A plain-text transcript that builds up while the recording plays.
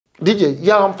DJ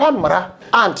ya mfamra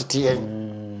antete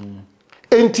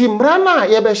enti mra na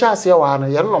ye be hya ase wa na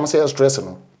ye no say stress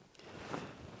no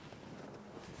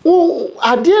wo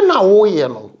ade na wo ye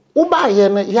no wo ba ye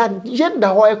no ya ye da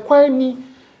ho ekwani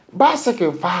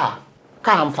basike fa ha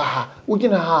ka mfa ha wo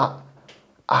gina ha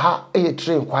aha e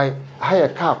train kwai aha ye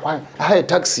car kwai aha ye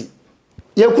taxi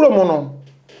ye kuro mo no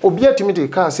obi atimi de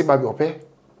car se ba bi ope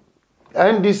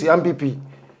NDC MPP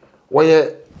wo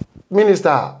ye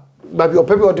minister baby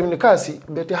opepe odimni kasi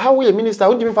but how we minister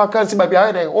odimni fa kasi baby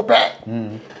ayi ope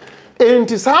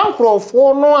enti san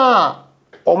krofo no a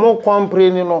omo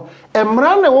complain no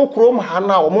emra na wo krom ha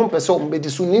na omo mpese ombedi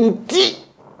so nti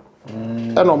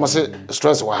eno mo se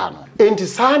stress wa ha no enti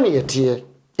san yete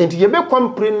enti ye be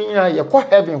complain a ye ko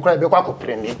heaven kra be kwa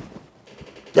complain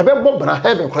ye be bobra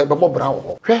heaven kra be bobra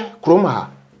wo hwe krom ha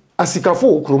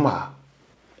asikafo krom ha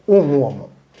ohun omo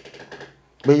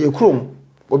be ye krom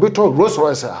obi to Rolls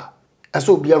Royce a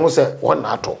eso bia no se won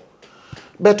ato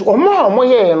but omo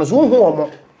ye no so hu omo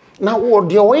na wo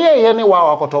de wo ye ne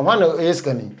wa akoto hwa na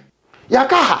eskani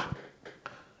yaka ha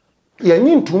ya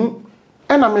nyintum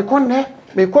ena mekonne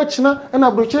mekochina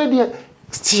ena brochire de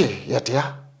still yetia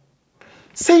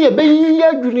se ye be yi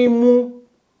adwuni mu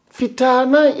fita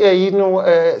na ye no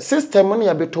system no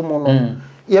ya betomo no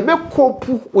ye be cope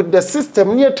with the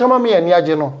system ne tama me ya ni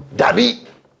age no dabi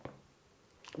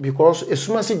because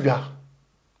esuma sigwa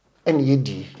ene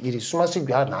yedi yiri suma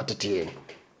sigwa na atete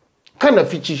kana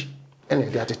fichi ene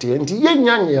de atete nti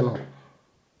yenyanye no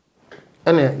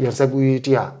ene yesagu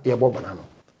yiti a ye bobana no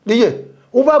diye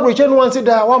wo ba broche no wansi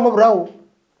da wa mobra wo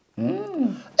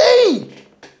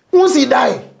wonsi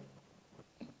dai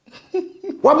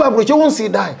wa ba broche wonsi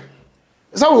dai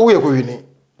sa wo ye ko wini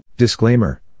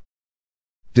disclaimer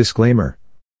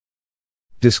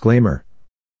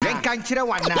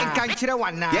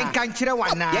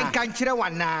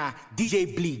DJ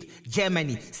Bleed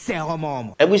Germany say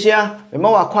homo Ebusia me ma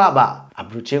wakwa aba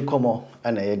abroche nkomo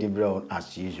na ye di brown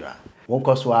as usual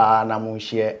wonkoso na mo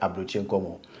share abroche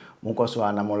nkomo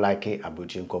wonkoso na mo like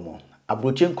abroche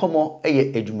nkomo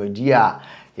eye edwumadi a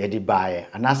ye di baaye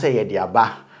anase ye di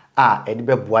aba a edi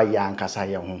beboa ya ankasa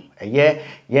ye ho eye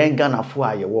ye nganafo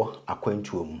a ye wo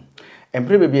akwantuo mu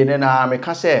empre bebie ne na me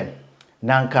ka se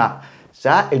nanka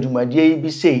sa edwumadie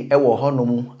bi sei ewo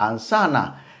honom ansa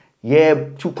na ye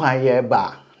tukwan ye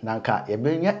ba nanka ye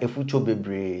benya efucho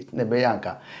bebre na be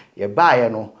yanka ye ba ye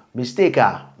no mistake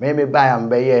a me ba ya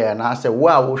mbe ye na se wo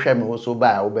a wo hwe me wo so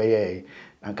ba ya wo be ye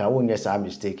nanka wo nye sa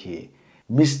mistake here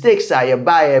mistakes a ye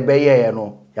ba ye be ye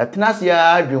no ya tenase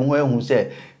ya adwen ho ehu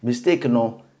se mistake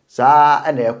no sa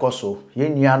na ekoso ye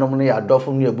nuanom no ya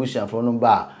dofo no ebusuafo no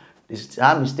ba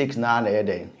sa mistakes na ye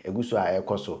den eguso a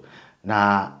ekoso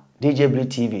na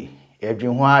DJBLEEDTV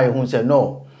edwen ho a ehu se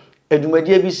no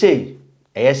edwumadie bi sei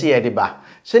eyese ye de ba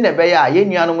se na be ya ye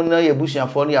nuanom no ye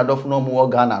busuafo no ya dofo no mo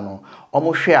Ghana no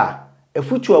omo hwe a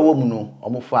efutu awo mu no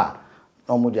omo fa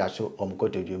na omo de aso omo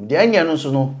kotodwum de anya no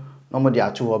so no na omo de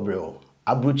ato obreo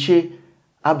abruche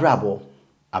abrabo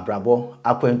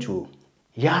akwantuo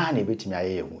ya na betimi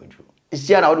aye ye nwodwu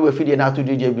isia na wo de wafidie na to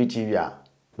DJBLEEDTV a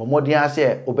bomodin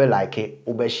ase obe like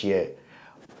obe share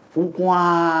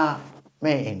ukwa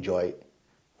me enjoy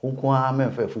ukwa me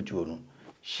fa futuo no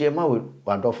share ma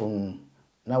wadofo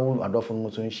na wo wadofo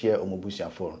no so share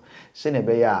omobusiafo se na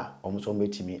be ya omso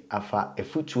betimi afa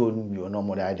efutuo no bi ono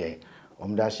mo da de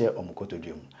omda share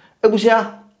omokotodwum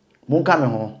ebusia munka me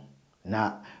ho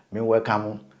na me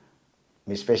welcome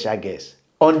my special guest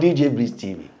on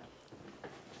DJBLEEDTV.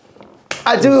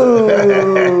 Adu.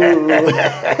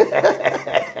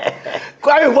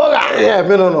 Kwame Boga. Yeah,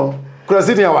 me no.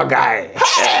 Krasini our guy.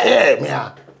 Yeah, me.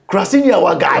 Krasini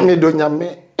our guy. Me do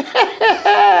nyame.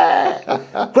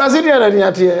 Krasini ara ni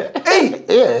atie. Hey,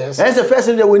 yes. That's the first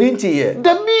thing that we need to hear.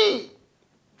 Dabi.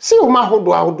 See o ma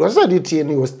hodo. So dey tie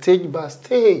ni stage by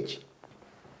stage.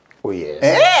 Oh yes.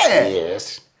 Hey.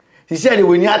 Yes. He said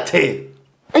we need to.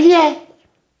 Yeah.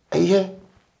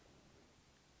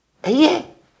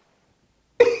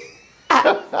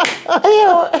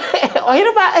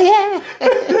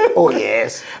 Oh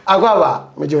yes.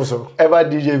 Agwaba, Me joso. ever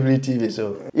DJBLEEDTV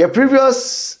so. Your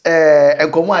previous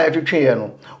enkomo a yetwetwe ye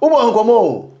no. Wo bo enkomo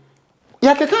o.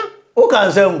 Ya keka. O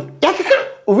kan sam. Ya keka.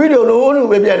 O video no onu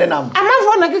we bia ne nam.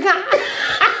 Amafo na keka.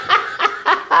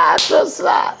 So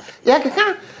sa. Ya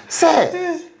keka.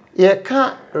 Say. Ye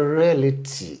ka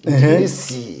reality.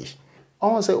 See.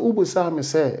 On say ubusa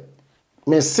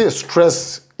me say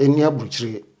stress eni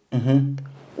abruchire.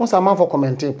 Once a man for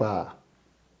commenting pa.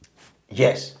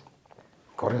 Yes.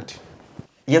 Correct.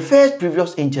 Your first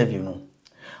previous interview no.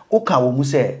 Oka wo mu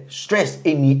say stress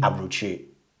eni abruchire.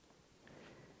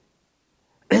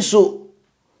 And so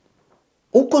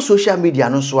Oko social media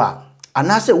no so a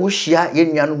anase wo hia ye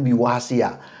nuanu bi wo ase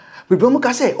a bibom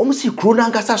ka say omo si kro na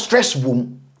nkasa stress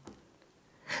boom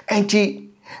enti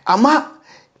ama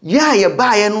ya ye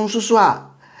ba ye no so a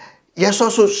ye so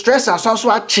stress aso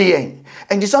a chien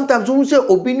enti sometimes we say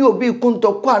obi ni obi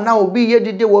kuntokwa na obi ye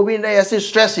dide wo bi na ye say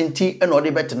stress enti e no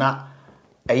de betena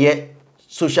eye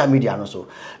social media no so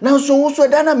na so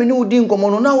da me ni odi nkomo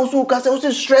no na so ka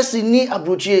say stress ni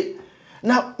abrochie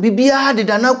na bibia de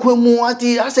dana kwamu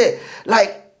ati I say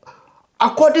like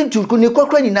according to Kuni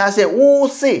na say wo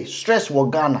say stress wo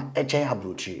Ghana e chen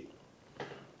abrochi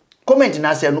comment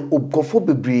na say no ogofo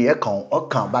bebre e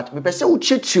kan but me pese wo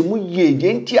cheche mu ye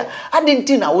ntia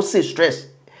adenti na wo say stress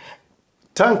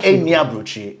thank you ni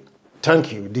abrochi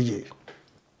thank you DJ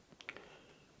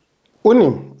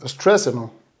unim stress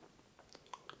no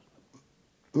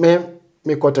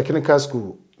me ko technical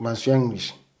school mansu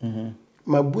English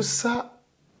mabusa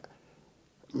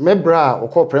mebra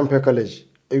okọ Prempeh College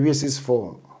AWS's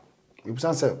form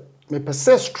mabusa say me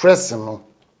pese stress no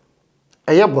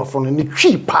eye brofo no ni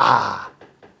twi pa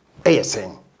eye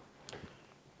sen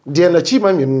de na chi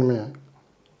ma mienu me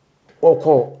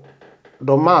okọ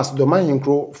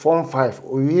domahinkro form 5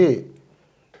 owie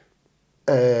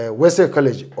WhatSapChannel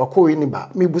College okọ yi ni ba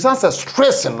mebusa say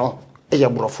stress no eye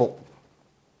brofo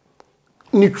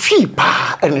ni twi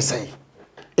pa ene say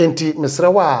enti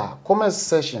mesrewa comment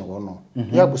section wono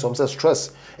ya bu some say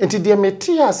stress enti de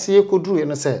meti ase koduru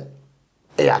ene say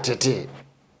e atete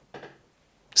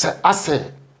say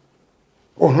ase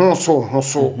ohun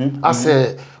so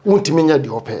ase wontimi nya de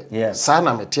ope sa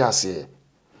na meti ase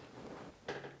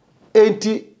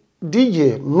enti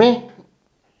DJ me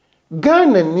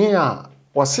Ghana ni a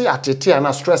wose atete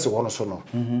na stress wono so no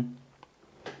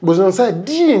bozon say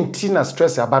di enti na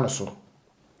stress aba no so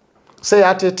say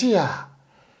atete a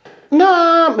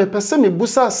na me pese me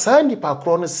busa sa nipa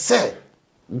kro no se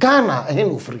Ghana ehe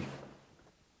no free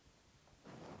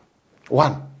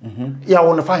one ya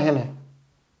won fa hene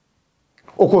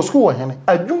oko school wo hene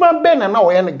adwuma be na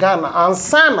wo ye ne Ghana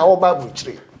ansa na wo ba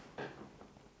buchire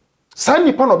sa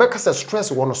nipa no be kasa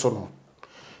stress wo no so no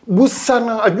busa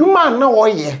na adwuma na wo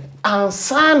ye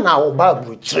ansa na wo ba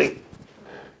buchire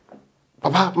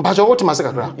papa mpacho wo timase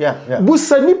kakra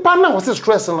busa nipa na wo se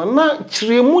stress no na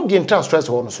kiremu di entire stress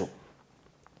wo no so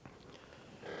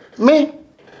me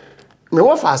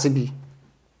wo fa bi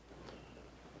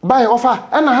buy offer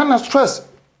ana hana stress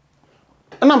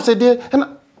ana am say de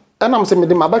ana am say me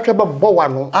de mabatwa ba bowa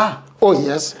no oh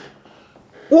yes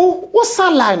wo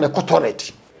sala na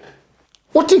toilet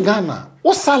wo ti Ghana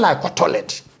wo sala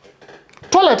toilet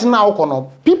na wo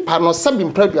kono pipa no sabi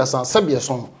mpraduasa sabi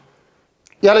eso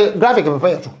yale graphic pepa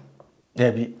yato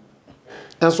debi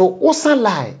enso wo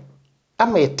sala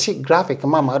ama eti graphic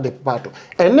mama de pato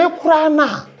ene kura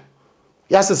na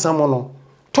yasesamo no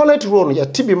toilet roll no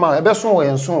yatibi ma ebeso wo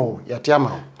enso yati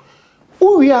ama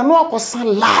uwi anu akosan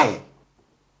lie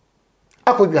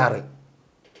akodware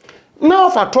na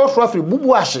ofa trotro afri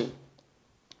bubu ahye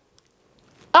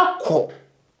akọ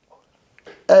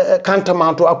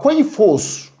kantamanto akoyi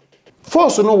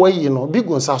force no wayi no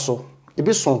bigun saso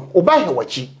ebi so oba he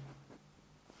wachi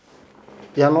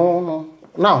ya no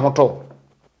na hoto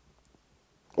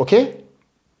okay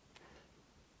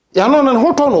ya no na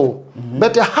hoto no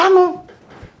but ha no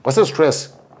was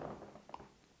stress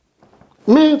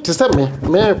me to say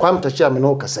me kwam tachi am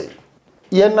no kasai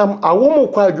yenam awomo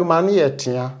kwa adwuma ne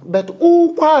yetia but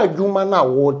u kwa adwuma na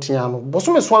wo tia no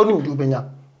boso me so awu ni obenya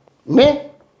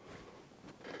me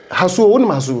haso woni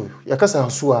maso yakasa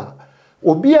haso a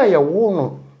obi a ye wo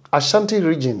no Ashanti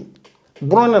region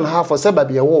brown and half for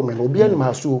sababi ye wo me no obi ani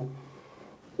maso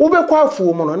ubekwa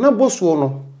afuo mo no na bosuo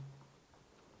no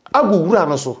agugura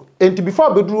no so enti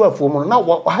before beduru afuo mo no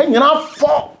na ha nyina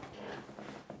fo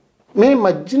me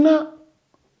magina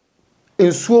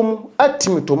ensuom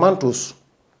atimi tomatoes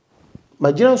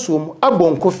magina ensuom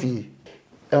abon coffee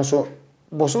enso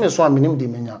bosome so aminim de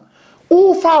menya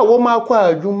u fa wo ma kwa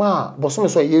adwuma bosome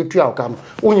so ye tu awka no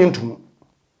unyintum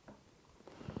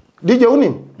DJ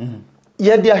unim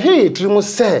ye dia he trimu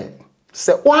se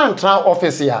one tra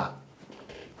office ya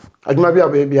adwuma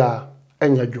bia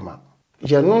enya adwuma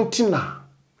ye no ntina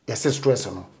ye se stress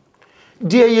no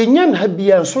de ye nya na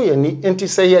bia nso ye ni enti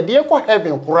se ye de ko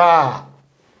heaven kura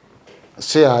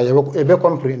se ya ye be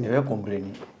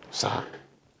complain sa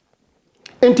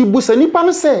enti busa nipa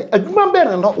no se adwuma be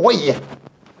no wo ye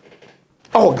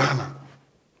oh Ghana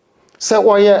se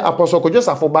wo ye apostle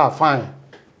Joseph ba fine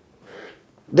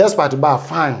despite ba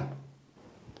fine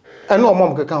eno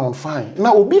omom keka on fine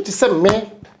na obi ti se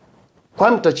me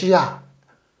kwam tachi ya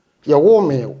ye wo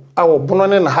me awo bono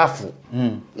ne na hafu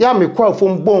ya me kwa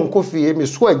fom bon kofi me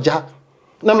so agya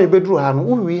na me bedru ha no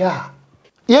wo wi ha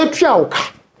ye twa wo ka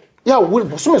ya wo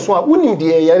boso me so a woni de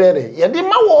ye rere ye de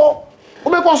ma wo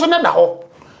wo be ko so ne da ho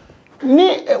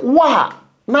ni wa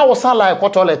na wo sala ko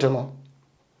toilet no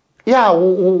ya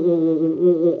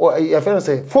wo ya fe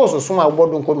say force so ma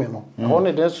bodun ko me no ho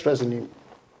ne de stress ni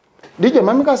DJ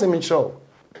mamika se me show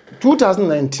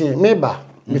 2019 meba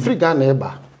me free Ghana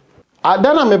eba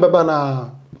adana me baba na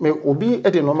me obi e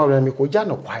de normal me ko ja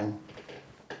no kwan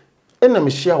ena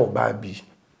me hia wo ba bi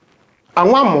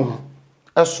anwamom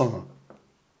eson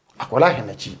akola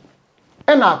henachi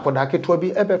ena akoda keto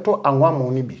bi ebeto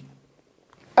anwamom ni bi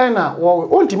ena wo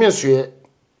ontimi asue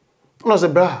no se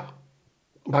bra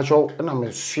bacho ena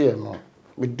me sue no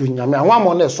me dunya me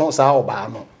anwamom na eson sa oba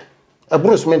no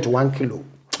ebro cement 1 kilo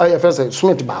I first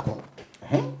cement back.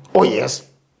 Oh yes.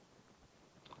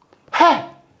 Ha!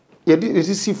 You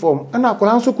see form. And I could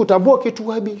answer kuta boke to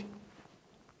wabi.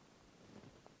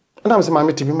 And I'm saying,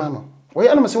 Mammy Timano. Why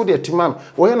am I saying, dear Timano?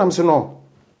 Why am I saying, no?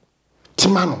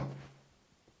 Timano.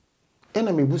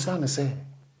 Enemy Busana say,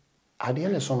 I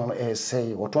didn't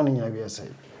say, what one in your say.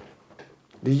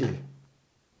 DJ.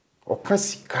 Or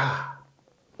Cassica.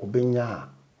 Obenya.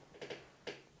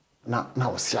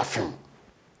 Now, see a film.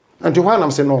 And to one I'm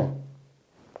saying, no.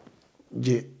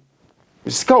 Je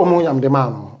scout mo yam de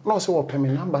man no say wo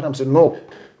pemi number am say no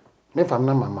me fam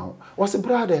na mama was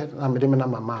brother na me de me na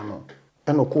mama no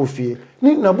e no ko fie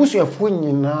ni na busuafo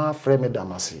nyina frɛ me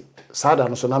damase sada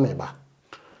no so na me ba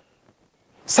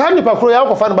sani pa kro ya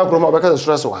ko fa no ba kro ma obeka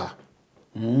stress wa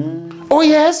oh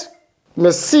yes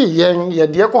me see yen ye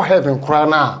de ko heaven kra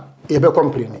na ye be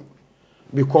complain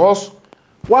because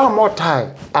one more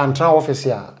time and try office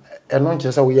ya e no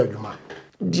nche say wo ya adwuma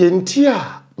die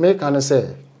ntia me can say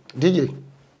DJ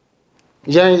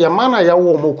yen ya mana ya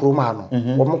wo mo kroma no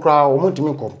wo mo kra wo mo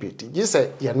timi compete ji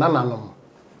say ye nananom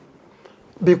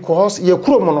because ye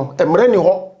kromo no emre ni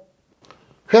ho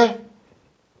hwe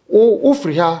o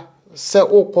free ha say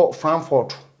o ko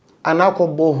Frankfurt anako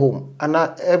bo home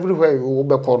ana everywhere wo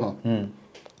be ko no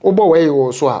o bo we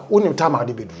wo so a unim tama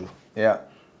de beduru yeah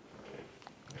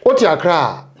o ti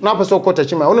akra na peso ko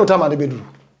tachima unim tama de beduru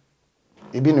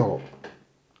ebi ni ho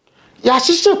ya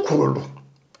hihye kurulu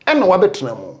ena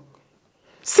wabetena mu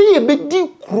si ye bedi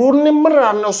kuru ne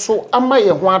mra no so ama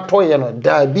ye ho atoye no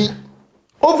dabi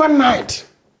overnight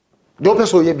do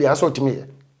peso ye bia so timi ye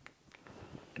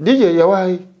DJ ye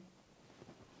wai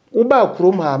uba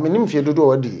kuru ma menim fie dodo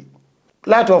wadi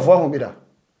light of one bida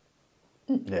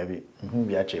dabi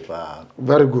bia chepa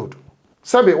very good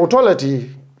sabe o toilet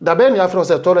da ben ya fro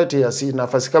se toilet ya si na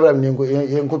fasikabra mnengo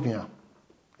ye nkopia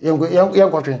ye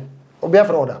nkotwe obi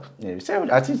afra order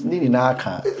at least ni na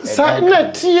aka sa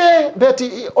na tie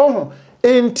beti oh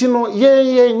entino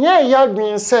ye nye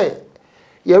yadwen se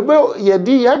ye be ye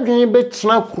di yadwen be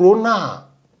tena kuro na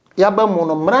ya ba mu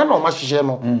no mra na o ma hihye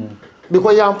no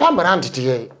because ya mfa mra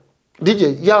antete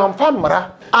DJ ya mfa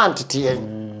mra antete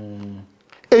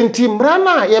enti mra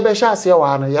na ye be hya ase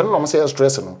wa no ye no se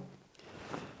stress no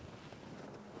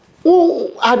o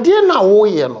ade na wo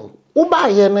ye no wo ba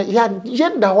ye no ya ye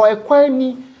da ho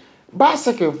ekwani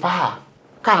basike fa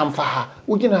ka mfa ha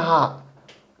ugina ha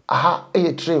aha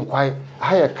e train kwai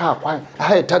aha ye car kwai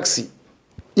aha ye taxi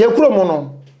ye kuro mo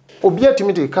no obi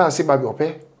atimi de car si ba bi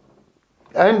ope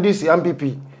NDC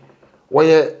MPP wo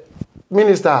ye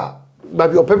minister ba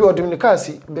bi ope bi odimi de car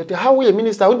si but how ye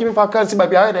minister odimi fa car si ba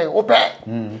bi aha de ope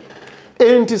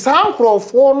enti san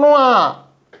krofo no a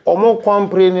omo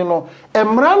complain no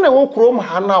emra na wo kuro mo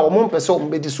ha na omo mpese omo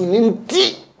bedi so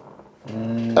nti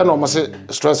eno mo se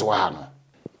stress wa ha no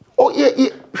o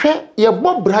ye hwe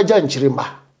bo braja nchirima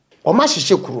o ma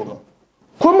hihye kuro no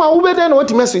koma wo be den na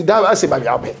wati message da ase ba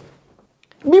bia ope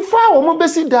before wo mo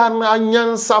besi da na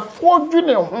nyansafo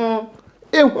dwene ho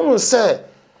ehunu se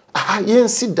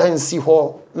yensi dansi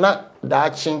ho na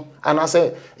daachi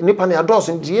anase nipa na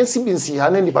adoso ndi yensi bi nsi ha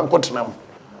na nipa nkotenam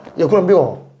ye kuro bi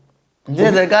ho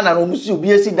je de Ghana no musi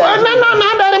obi esi da na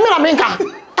da me na menka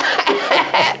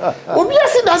obi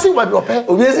esi da si ba bi ope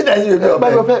obi esi da si ba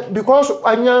bi ope because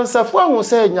anyansafo ahun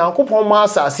se nyankopon ma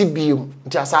asase biem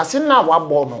nti asase na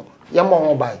wabo no ye mo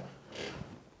ho bai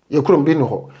ye kuro bi no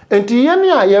ho enti ye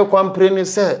ne a ye kwamprene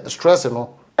se stress no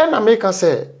e na meka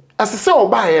se asese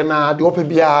obaye na de ope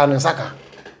bia ne saka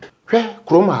hwe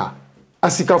kroma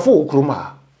asikafo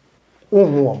kroma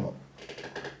ohun omo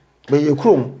be ye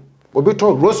krom obi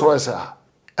to Rolls Royce a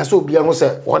aso bia ho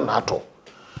se wona ato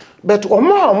but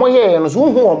omo ye no so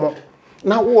ohun omo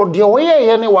na wo de wo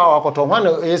ye ne wa akoto ho na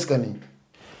eskani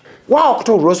wa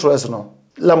akoto Rolls Royce no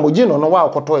Lamborghini no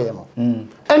wa akoto ye no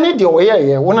eni de wo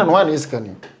ye wona no na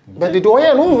eskani but de wo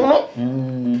ye no hu no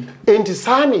enti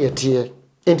sa na ye tie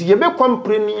enti ye be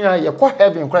kwampreni a ye kwa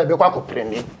heaven kra be kwa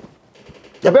kopreni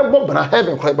ye be bobra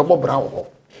heaven kra be bobra wo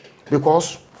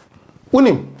because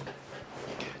unim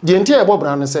the entire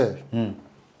bobra ne se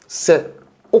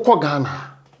ukọ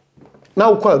Ghana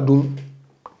na ukọ adum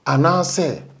ana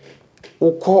se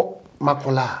ukọ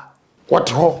makola what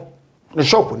ho ne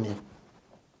shop ni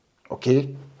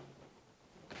okay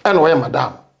eno we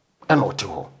madam eno te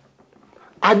ho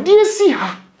ade si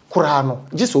ha kura no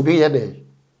gise obi ye de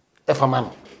e fama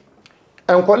no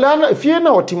enkola na fie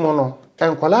na otimo no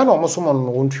enkola na omosomo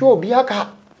no ontu obi aka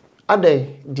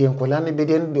ade de enkola na be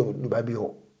de do ba bi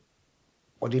ho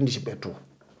odi ndi beto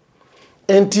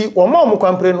enti omo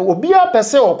kwampre no obi a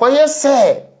pese okoye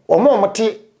se omo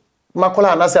te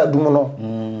makola na se adum no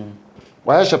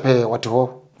wa ya shepe wote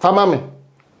ho fama me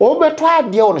obeto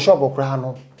ade o no shop okra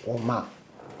no o ma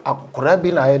akora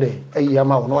bi na yede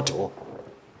ayama o no te ho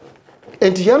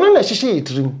enti yana na hihye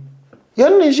yitrim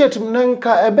yana na hihye tim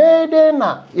nanka ebede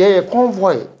na ye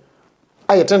convoy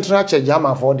aye tentra che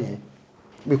jama for de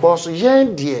because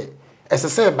yen de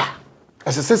esese ba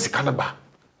esese sikana ba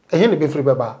ehe ne be free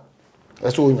beba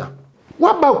eso onya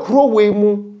waba kuro we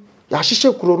mu ya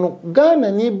hihye kuro no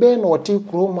Ghana ni be na ote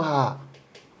kuro ma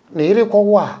na ire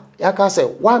kwo a ya ka se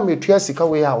wa metua sika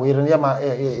we a we re ma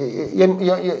ye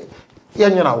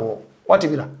nyina wo what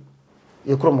bi la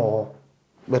ye kuro mo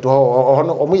but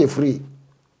omo ye free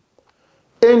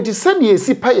enti said ye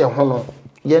si pa ye ho no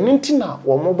ye ntina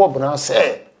wo mo bobna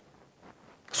se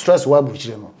stress wa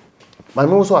buchire no ma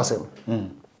me so asem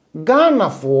Ghana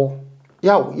for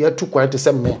ya ye tu quite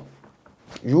se me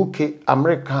UK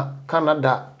America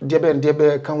Canada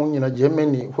debe ka ho nyina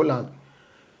Germany Holland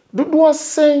dudu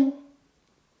sen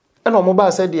ena omo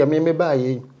ba se de me ba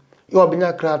ye yo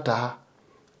binya krata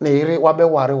na yire wa be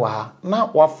ware wa na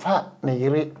wafa na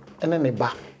yire ene ne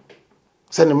ba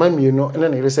se ne mamienu ene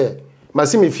ne yire se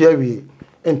masimi fia wi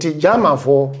enti German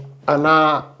for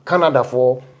ana Canada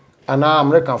for ana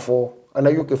American for ana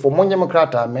UK for monyem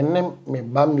krata mennem me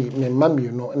ba me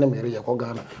mamienu ene me yire ye ko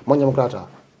Ghana monyem krata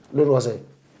do do say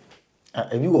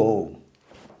ebi wo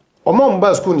omo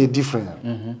mba school ni different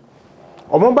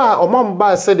omo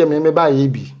mba se de me ba ye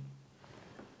bi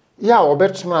ya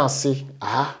obetuna ase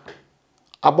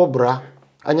abobra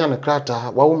anya ne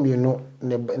krata wa umienu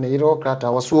ne yiro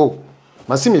krata waso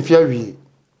masimi fia wi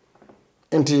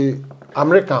enti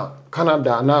America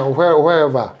Canada na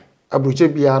wherever abruche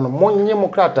bia no monye mo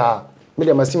krata me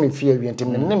de masimi fia wi enti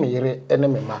me me yire ene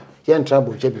me ma ye ntra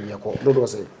abruche bia ko dodo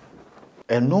se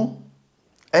eno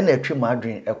ene atwe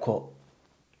madwen eko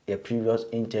your previous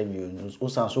interview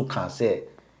usan so kan say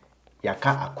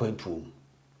yaka akwantuom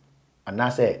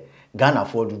ana say Ghana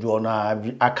for dudu ona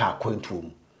aka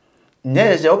akwantuom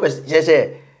nye se opese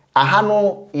se aha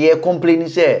no ye complain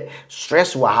say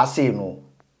stress wa ha say no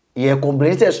ye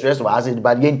complain say stress wa ha say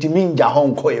but ye ntimi nja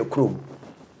honko ye krom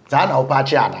za na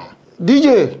opache ada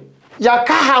DJ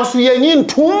yaka house ye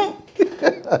nyintum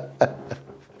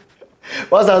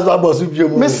what's that about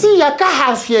subiemu me see yaka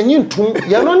house ye nyintum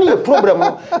ye no ne problem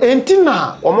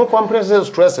entina omo compress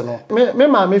stress no me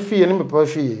ma me fie ne me pa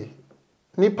fie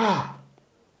nipa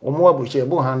omo abuche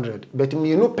ebo 100 but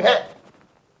me no pe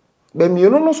be me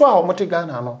no so a omo te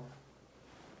Ghana no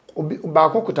ba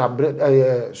kokuta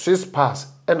Swiss pass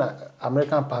and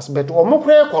American pass but omo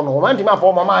kure ko no man ti ma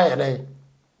for mama ya dai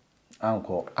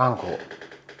anko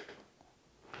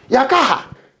yaka ha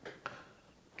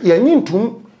ye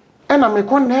nyintum ena me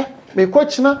konne me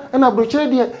kochina ena broche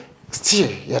de still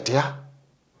yetia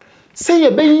say ye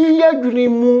be yi adwuni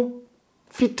mu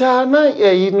fita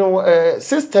na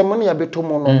system no ya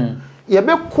betomo no ye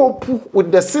be cope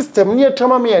with the system ne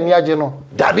trama me ani age no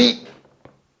dabi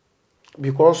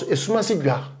because esuma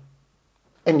sigwa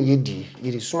ene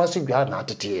yedi suma sigwa na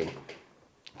atete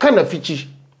kana fichi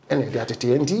ene de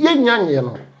atete nti ye nyanye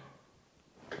no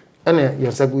ene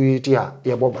yesaguiti a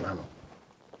ye bobana no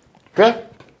hwe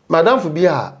madam fu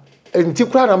bia enti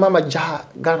kura na mama ja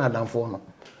Ghana danfo no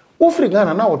wo free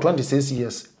Ghana na 26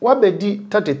 years wa bedi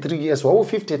 33 years wa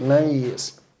 59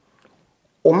 years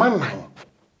o man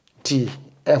ti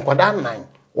enkwada 9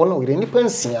 wona we ni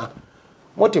pensia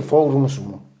moti 4 rooms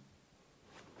mu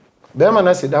be ma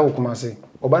na sida wo kuma se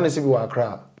oba na se bi wa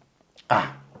Accra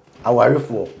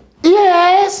awarefo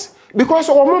yes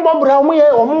because omo bobra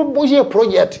omo boye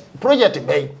project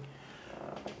bay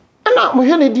ana mo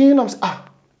hwe ne din na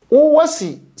wo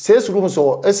wasi 6 rooms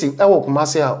o esi ewo kuma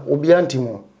se a obi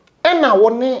antimo ena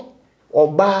woni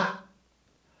oba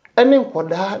ene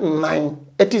nkoda 9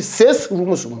 it is 6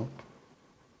 rooms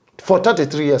for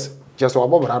 33 years just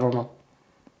wabobra no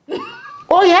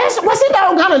oh yes was it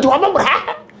down Ghana to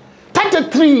wabobra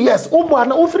 33 years. Obo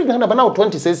na ofri Ghana ba now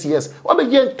 26 years. Obe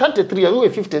je 33 years, we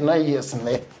 59 years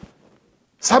ne.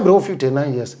 Sabre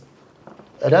 59 years.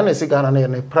 Eda na si Ghana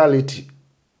na plurality.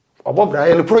 Obo bra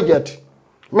ye project.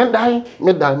 Me die.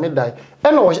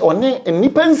 Ena one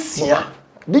nipa nsia.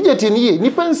 DJ ni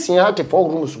nipa nsia te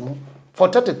 4 rooms mu for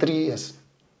 33 years.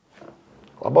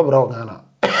 Obo bra Ghana.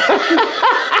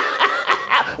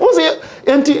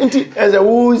 Enti as a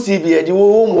woo CB, you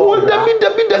won't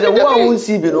as a woo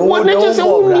CB, no one just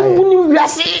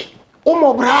say,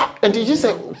 Omobra, and he just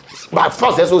said, by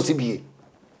first SOCB.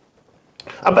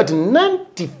 About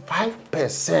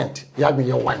 95%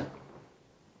 Yagmi one.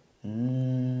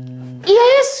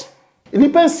 Yes, it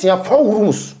depends here 4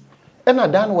 rooms. And I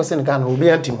done was in Ghana will be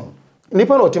antimo.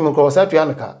 Nippon or Timon cross at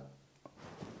Yanaka.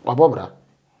 Bobra.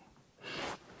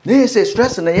 They say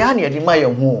stress and the Yanni at my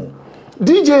home.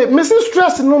 DJ, Mrs.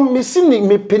 Stress no missing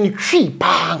me penny tree,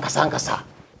 pa, Casancasa.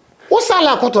 What's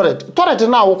la cotoret? Toret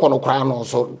now, Cono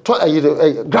so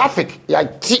graphic, ya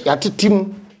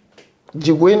team.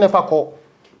 Jigway never call.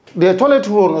 The toilet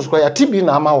roll no square, TB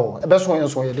Namao, a best one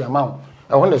so the amount.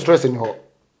 I want the stress in your.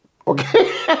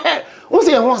 Okay. What's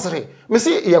the answer?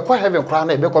 Missy, you're quite having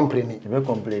crown, a be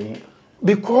complaining.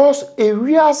 Because a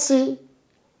real see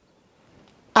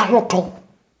a hoto,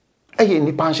 a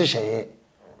nipan share.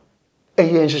 Eye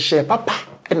nhehye papa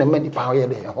ena mani pa ye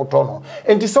de hoto no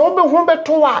enti se obe ho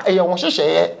beto a eye wo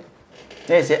hyehye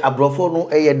na say abrofo no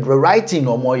eye writing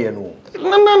no mo ye no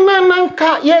na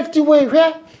nka ye ti we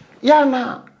hwe ya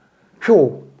na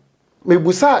hwo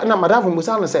mebusa na madam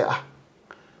mebusa no say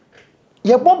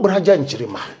ye bobraja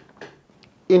nchirima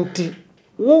enti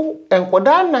wo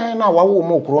enkoda nan na wawo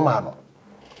mo kroma no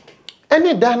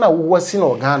eni da na wo wasi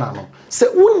no Ghana no se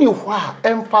uni hwa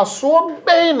emfaso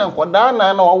be na nkoda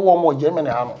na wawo mo Germany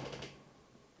ano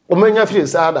o menya firi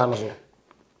sa da no so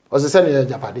o se se ne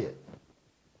japade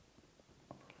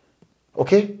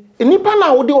okay enipa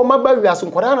na wo de o maba wiase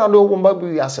nkoda na do wo maba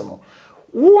wiase no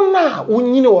wo na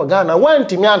unyine wo Ghana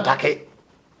wantimi antake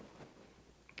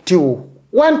tiwo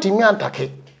wantimi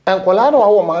antake enkola na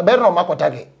wawo ma be no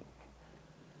makotake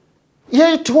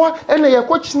ye toa ene ye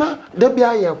kochina da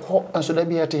bia ye ko enso da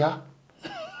bia te ha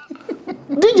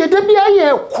DJ da bia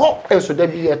ye ko enso da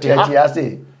bia te ha ya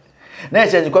se na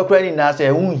che kwakura ni na se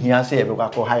unhia se ye be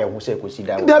kwakọ ha ye ho se kosi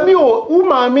da da bi o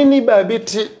ma mi ni ba bi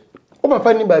ti o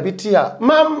papa ni ba bi ti a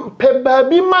mam pe ba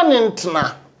bi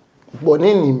manentna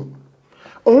bonenim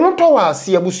o to wa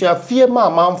se abusua fie ma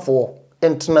manfo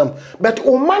entnam but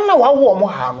o man na wa wo mo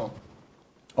ha no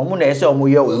omo na ese omo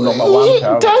ye o number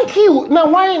 1. Thank you. Na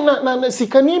why na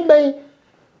sikani ben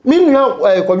minua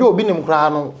kwadwo obi nim kra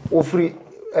no ofri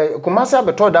komasa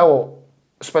beto da wo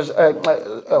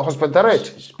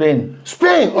hospitalate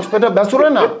Spain hospital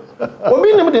Barcelona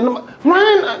obi nim de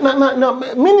why na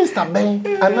minister ben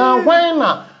ana why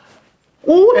na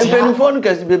o telephone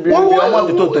kasi bebre o ma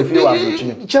to fi wa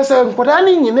buchi chese nkoda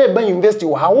ni nyina ben university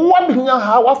wa wo binya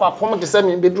ha wa fa form de se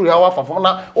me bedru ha wa fa form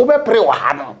na o be pre wa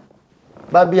ha no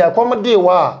babia komede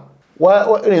wa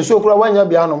enso kura wanya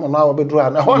bia no na obeduru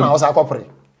na ho na osa kopre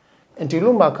enti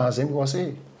lumba kan se because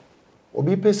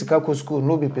obi pesika ko school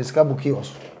no be pesika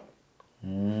bukios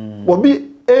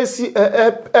obi AC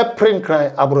print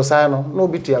cry abrosa no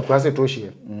bi ti akura se to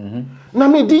hie na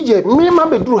me DJ me ma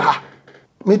beduru ha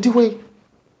me di we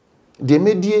de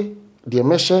medie de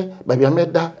mehye babia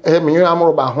meda me nyu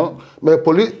amoro ba ho me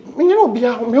police me nyu obi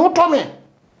a me oto me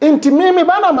enti me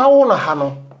ba na ma wo na ha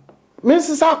no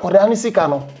Mrs. Akoda ni sika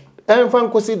no emfa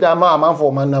nkosi da ma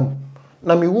amanfo manam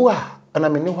na mewu a na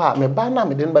me ni ho a me ba na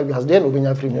me den ba bi has de no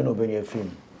benya film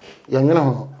ya nwena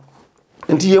ho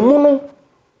enti yemu no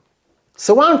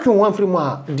se wantwe wan film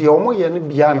a de omo ye ne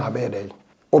bia na be dai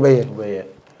obeye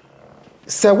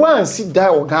se wan si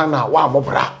da o Ghana wa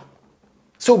mobra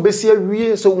so besi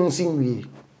awie so unsi wie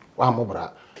wa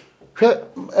mobra hwe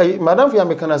madam fi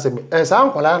americana se sa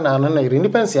ankola na na ire ni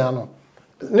pensia no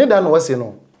ne da no wase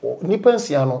no ni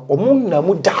pensia no omu na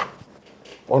mu da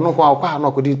ono kwa kwa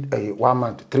no ko di 1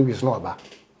 month 3 weeks no aba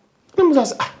ni mu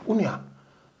say unia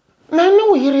na ne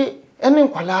wo yire ene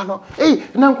nkwala no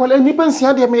na nkwala ni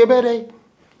pensia de me yebere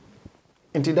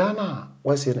enti dana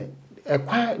wase ne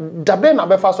kwa dabe na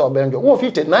be fa so benjo wo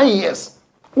 59 years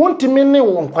wonti me ne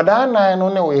wo nkwada na no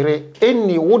ne wo yire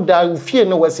eni wo da fie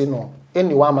ne wase no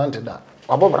eni 1 month da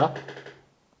wabobra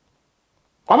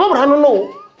no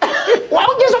wa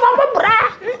o jeso wabobra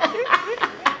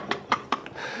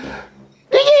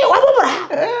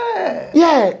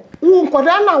yeah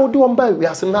nkwada na wo de won ba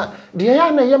wiase na de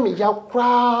ya na ye me ya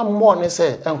kra mo ne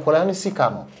se enkwala ne sika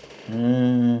no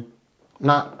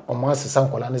na o ma se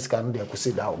sankwala ne sika no de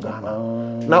akusi da o Ghana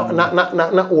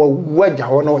na wo waja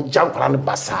ho na ja nkwala ne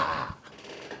basa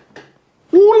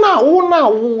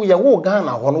Wona ya wo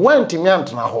Ghana ho no wantimi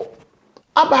antena ho.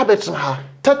 Aba betena ha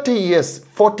 30 years,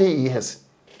 40 years.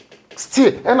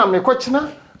 Still, ena mekwachina,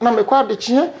 na mekwa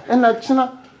adechie, ena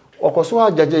china okoso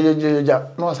ajajajaja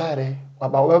no sare.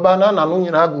 Baba na no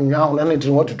nyina agunwa ho na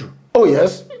ntiri watutu. Oh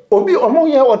yes. Obi omo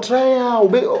ye o try a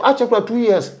obi achekwa 2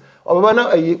 years. Baba na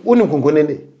uni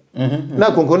konkonene.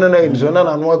 Na konkonene na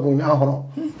na no agunwa ho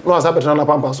no asa betena na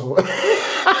pampa so.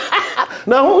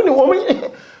 Na ho ni omo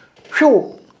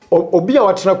hwo obi a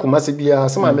watena Kumasi bia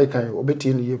sema mekan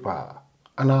obetie ni yepa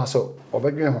ana so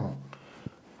obedwe ho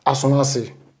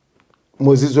asonase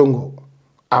mozizongo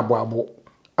abo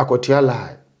akotia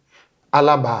lai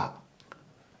alaba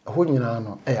ho nyina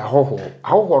no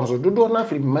ahoho no dodo na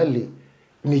firi Mali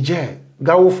Niger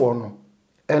gawofo no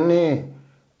ene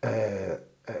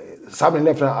sabe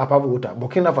ne fra apavota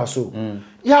Burkina Faso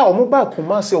ya omo ba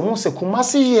Kumasi omo se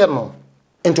Kumasi ye no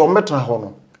enti ometena ho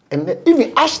no and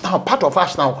even Ashtown, part of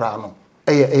Ashtown crown,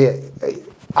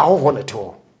 ahoho ne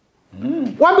to.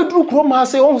 One be drew chroma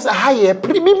say on say higher,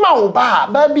 pretty ba,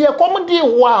 baby a comedy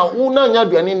wow, una nya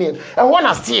duane ni. E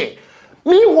wanna see.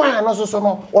 Meanwhile, no so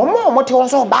no, or more mote on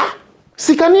so ba.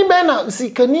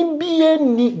 Sikani bie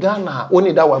ni Ghana,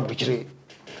 only that one bridge.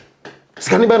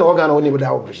 Sikani bena organ only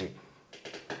that one bridge.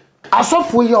 I saw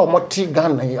for your moti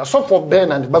Ghana, I saw for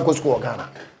Ben and the Baco School Ghana.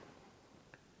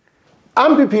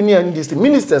 MPP ni and this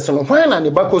ministers no when and the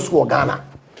Baco School Ghana.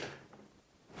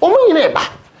 Omo nyine ba.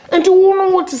 Enti wo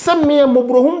no what say me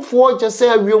mobrohumfo je say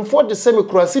awiemfo de say me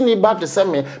kurasi ni ba de say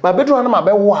me ba bedro na ma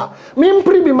be wo a. Me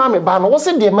mpri bi ma me ba no wo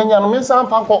se de manya no me nsan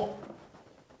fa nko.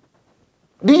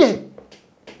 Die.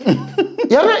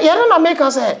 Yana na make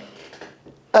us say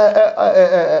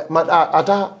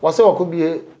ata wase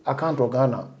wakobie account of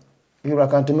Ghana. You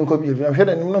account me ko bie. Hwe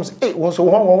da nim no say wo so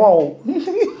wo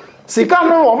Sika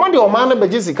no omade omano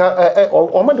beje sika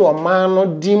omade omano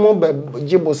dimo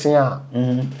beje bosen a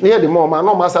na ye de mo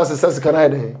omano ma sa sika na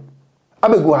de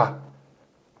abegu ha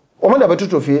omade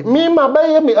betuto fie mi ma ba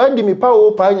ye mi adi mi pa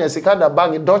o pa nya sika da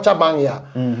bank Deutsche Bank ya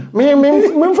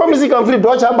mi from sika free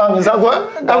Deutsche Bank sa kwa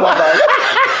da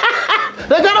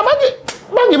Ghana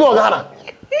bank bo Ghana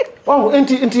wow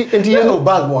enti ye no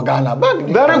bank bo Ghana bank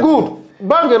very good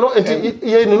bank no enti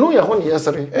ye no ya ho ne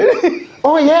yesere.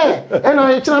 Oh yeah, and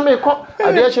I tell me call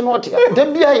a not the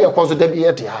beer cause the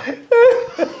beer.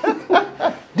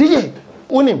 DJ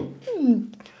Unim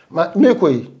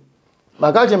Makeway.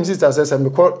 My guardian sister says,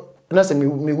 and call Nasa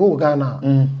me go Ghana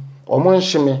or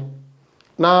Monshime.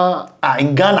 Now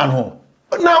in Ghana home.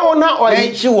 Now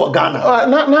I she will Ghana.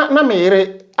 Na me,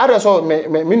 I saw me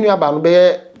Minya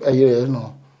bear a year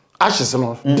no. Ashes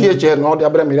no, DHL no, the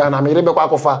Abramina, me Rebecca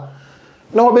Kofa.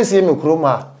 No, be see me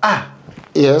Kroma.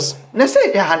 Yes. Na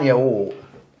say ya hane wo.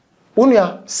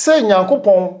 Unia say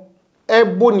Nyankopon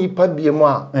ebo nipa biemu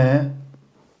a.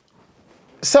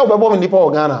 Say obebo nipa o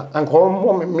Ghana anko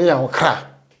mo me ya okra.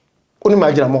 Uni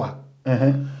magina mo a.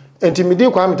 Enti midi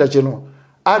kwa mitachi no.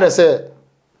 Ada say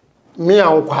me ya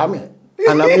okwa me.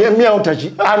 Ana me ya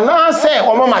utachi. Ana say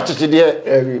omo ma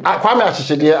chichide. Akwa me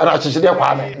achichide, ana achichide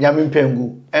kwa me. Nyame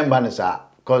mpengu emba ne sa.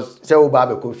 Cause say wo ba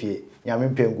be kofie. Nyame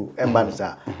mpengu emba ne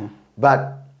sa. But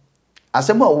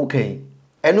asema wo kan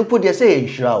enu po de say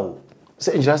nhira o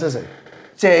say nhira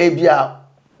say bia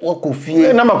wo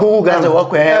kofie na makowu Ghana wo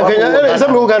kwa say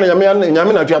me Ghana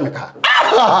nyame na twa meka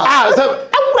say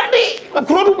awurade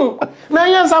kurodum na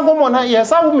yensa komo na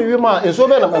yesa wo mewe ma enso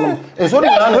be na no enso ri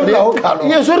Ghana de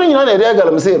yenso ri nyina na de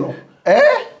galam say no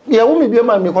ya wo mebie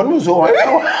ma me kono so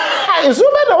enso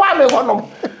be na wa me kono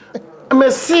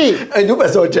merci edu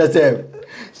pese o chese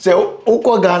say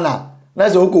wo Ghana na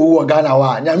say uko wo Ghana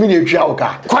wa nyame na etwa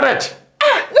uka correct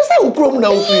na say ukrom na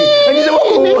ofi eni say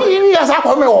wo ni ya sa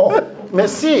ko me wo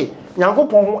merci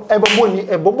Nyankopon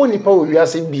ebobo ni pa o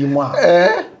wiase bi mu a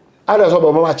ada so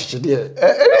bo ma chichide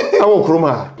awo krom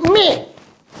a me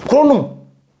kronum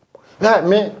na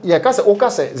me ya kase o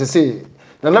kase say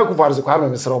na ku farze kwa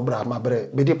me sero bra ma bre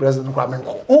be di president kwa me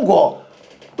nko ugo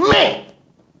me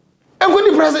enko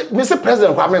di president me say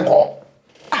president kwa me nko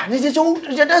Nisi so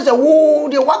je wo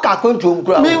de waka kwantuom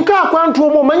kura. Me nka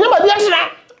kwantuom manya ba bia tena.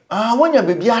 Wonya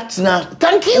be bia tena.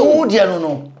 Thank you. Wo de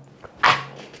no.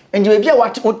 Enje be bia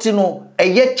wati no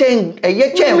eye chen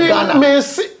Ghana. Me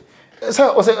si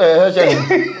o se chen.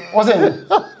 O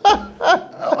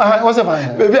se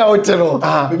fine. Be bia wati no.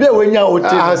 Be bia wonya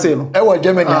wati. Say no. E wo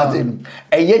Germany ase no.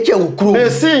 Eye chen ukuru. Me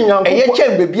si Nyankopon. Eye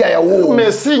chen be bia ya wo.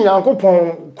 Me si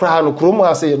Nyankopon kura no kurom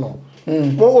ase no.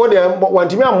 Mo de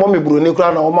wantimi ammo me buru ne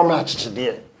kura na o mama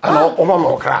achichide ana o mama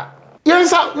okra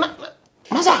yensa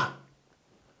masa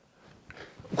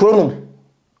kronum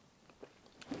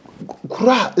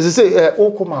kura is say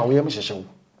o koma wo yem hyehyew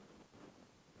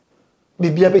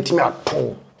bibia betimi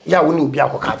ato ya woni obi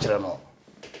akoka kire no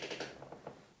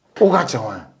o ga che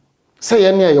wan say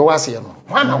ye ne ye wase no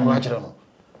wan na ko kire no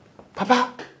papa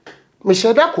me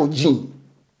sheda ko jin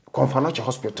Konfanoche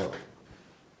hospital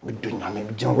me do nyame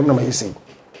me jin wona ma yesi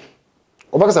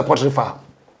obaka sa pottery farm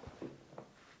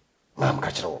mam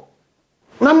ka kire wo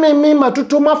na me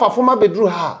matuto mafafo ma bedru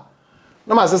ha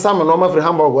na ma sesa me no ma free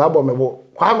hamburger abo me bo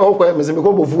kwa me okwa me se me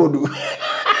ko bofu odu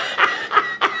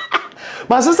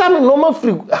ma sesa me no ma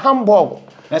free hamburger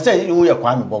na say you ya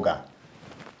kwa me burger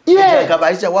yeah ka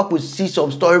ba say wa ko see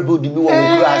some storyboard mi wo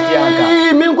grass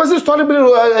yanka me nko see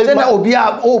storyboard say na obi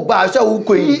a o ba say wo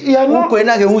koi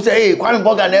na ke hu say kwa me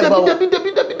burger na ba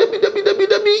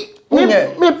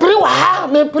me pre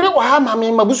wa ha ma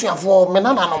me mabusuafo me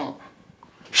nananom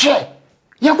hwe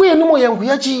yakwe enimo yanku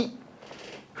yachi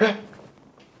hwe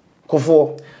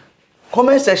kofo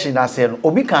comment section na say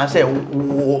obi kan say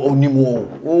onimo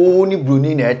oni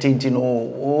broni na etenti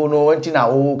no no enti na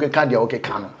o keka dia o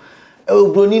keka no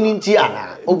obroni ni nti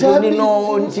ana obroni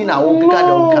no nti na o keka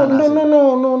dia o keka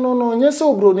no nyese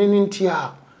obroni ni nti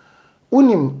a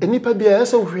unim enipa bia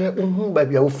yese hwe ohun ba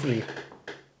bia ofiri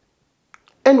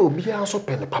ena obi a so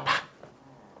pene papa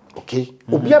okay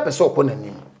obi a pese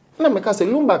okonanim na meka say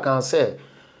lumba kan say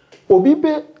obi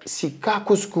be sika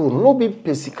ko school no be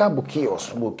pe sika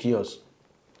bokios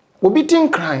obi tin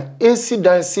cry esi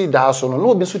dan si da so no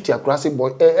obi so ti akrase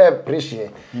boy pressure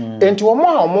enti wo mo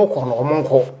a mo ko no mo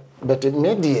nko but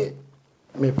me die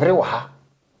me pre wa ha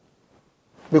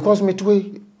because me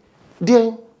tuwe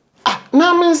die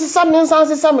na me sisa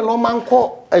me no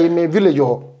manko me village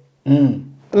ho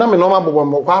na me no ma bobo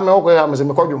mo kwa me okọ ya me se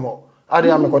me kodwo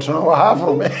ade am ko tena wa ha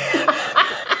from me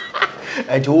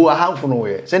ejo wa ha from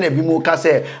we se na bi mo ka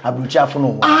se abruchi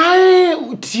afono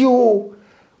ai tio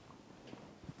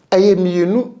aye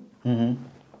mienu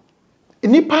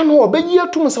nipa no obayi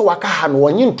atum se waka ha no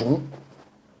wonye ntum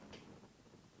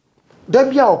da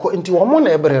bia okọ nti wo mo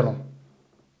na ebre no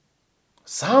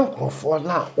sankrofo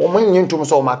na wo monye ntum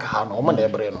se wo maka ha no wo mo na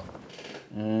ebre no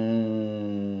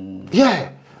yeah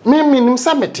me nim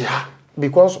samete ha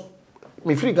because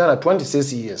me free Ghana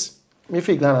 26 years me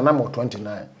free Ghana na mo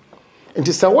 29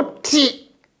 nti sa woti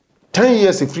 10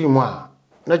 years free mo a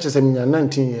na chese me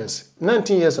 19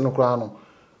 years no kra no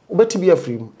obeti bia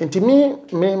free mo nti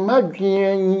me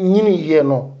madwen nyini ye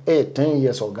no 10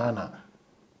 years of Ghana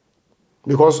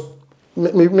because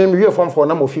me we from for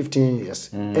number 15 years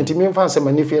nti me fan se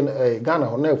manife Ghana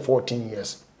ho na 14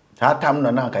 years that time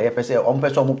no na ka ye pese o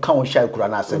mpese o mo kan o sha kura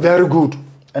na ase very good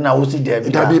and I will see there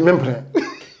be mempre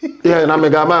yeah na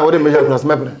mega man we dey measure class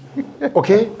mempre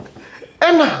okay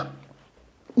ena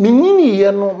minini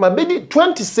ye no mabedi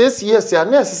 26 years ya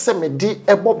na sese me di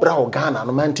ebo bra o Ghana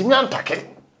no mantimi antake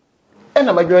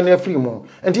ena madwan na free mo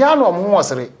enti ya no mo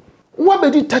osere wo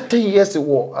bedi 30 years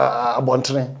wo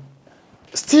abontre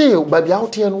still baby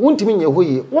out here no wontimi nye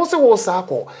hoye wo se wo sa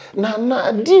akọ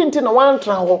na di nti na wan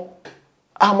tra ho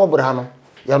amobra no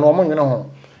ya no mo nwene ho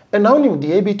ena onim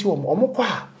de ebiti omo kwa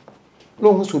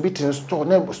no hu so bi tin store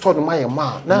na store no maye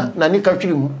ma na ni ka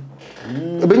twiri mu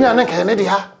ebenya na ka ne de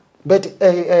ha but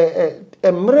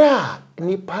emra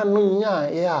ni panu nya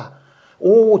ya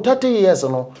o 30 years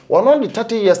no one on the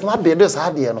 30 years na be this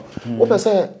hard no o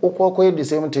pese okoko the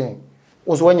same thing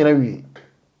o so wanyina wi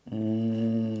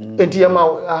enti ama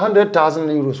 100,000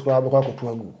 euros kwa akwa kotu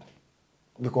agu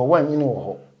because one you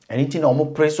ho anything omo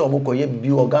press omo koye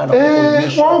bibi o Ghana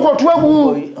ko kotu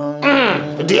agu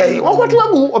dey o kotu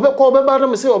agu obekọ obeba na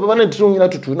me se obeba na ntiro nyina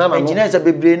tutu na na no engineer se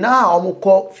bebre na omo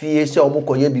ko fie se omo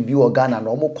koye bibi o Ghana na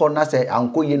omo ko na se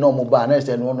ankoye na omo ba na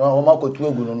se no omo kotu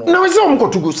agu no na we se omo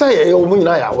kotu agu say omo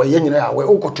nyina ya we nyina ya we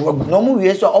o kotu agu na omo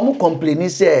wie so omo complain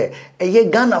se eye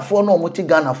Ghana fo na omo ti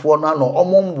Ghana fo na no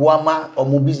omo mboa ma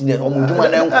omo business omo dwuma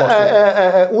na enko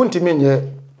so wontimi nye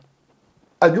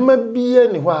adwuma bia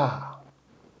ni ho a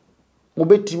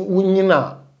obeti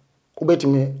wunyina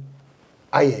obetimi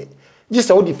aye just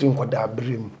how different koda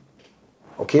brem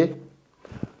okay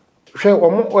hwe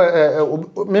omo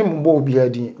membo bia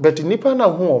din but nipa na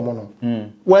hu omo no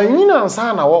wanyina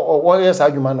ansa na wo yes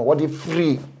adwuma no wo de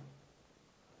free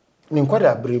ni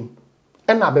koda brem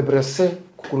ena bebrese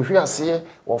kukuruhwe ase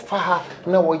wo fa ha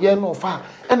na wo ye no fa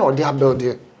ena wo de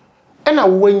abuild ena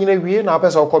wo wanyina wie na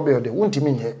apesa wo build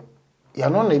wontimi nye ya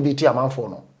no na ebiti amanfo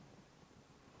no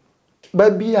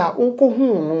babia ukohu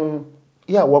no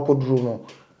ya wakoduro no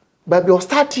babi o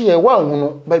start here wa hu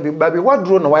no babi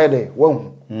waduro no wa de wa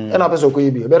hu e na pese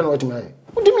okoye bi e bere no watimi aye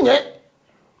udimi nye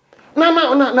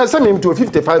na say me to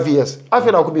 55 years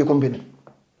after na ko bi company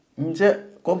nse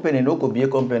company no ko bi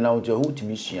company na o je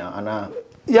utimi sua ana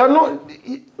ya no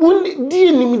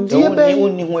di nim die be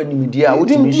woni ho anim die a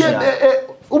wotimi sua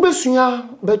ubesua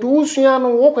but usua no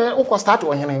wo start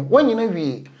ohene wanyina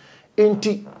wie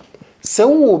enti se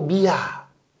wo bi a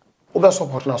ube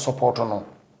support no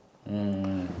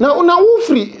na wo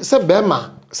free se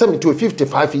bema se me to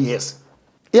 55 years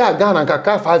ya Ghana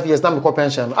kaka 5 years na me ko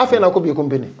pension afi na ko bi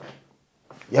company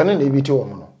ya na ebi ti wo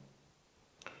no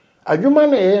adwuma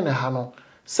na ye na ha no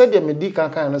se de me di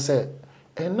kankan no se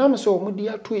enam se o mu di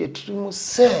ato etiri mu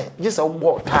se gisa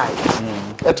wo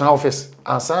tie at office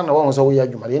ansa na wo so wo ya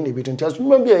adwuma ye na ebi to ntia so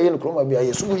ma bi ye no kroma bi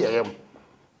ye so wo ye yem.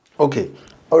 Okay,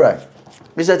 all right,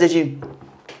 Mr. Techi,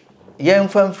 yen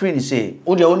fan free ni say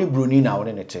o de oni broni na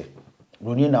woni nete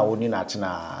broni na woni na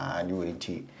tena ni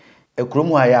wenti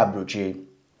ekromu aya abroche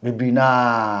bebi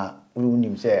na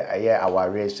unim say aye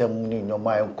aware sem ni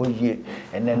nyoma enkoyie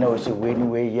ene na o say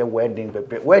we ye wedding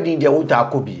pepe wedding dia wo ta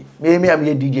akobi me am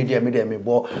ye DJ dia me de me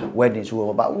bo wedding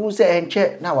so ba wo say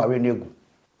enche na aware na egu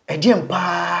eje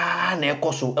mpa na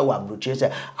ekoso e wa abroche say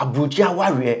abroche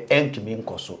aware enkimi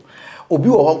nkoso obi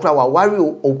wo honkra wa ware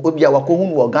obi a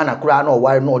wakohunu wo Ghana kura na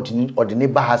ware na odini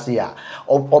ba ha se a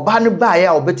oba ne ba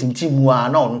ya obetinti mu a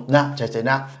na chete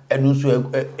na enu so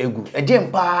egu eje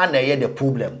mpa na ye the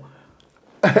problem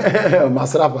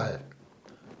masrapa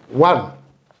one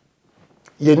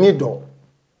you need do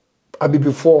abi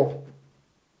before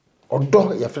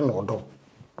odo ye friend odo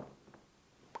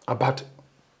about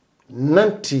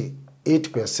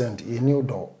 98% you need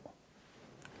do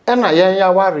ena yen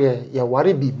ya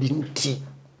ware bibi nti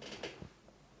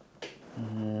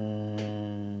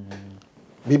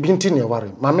bibi nti ne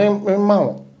ware ma me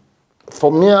ma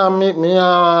for me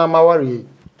ma ware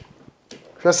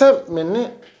hwese me ne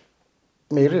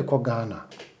me re ko Ghana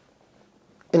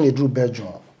ene dru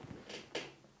Belgium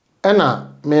ena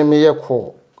me ye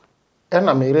ko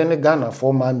ena me re ne Ghana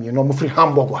for ma mi no mo free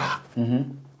Hamburg ha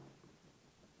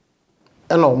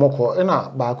ena o moko ena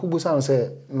ba ku busan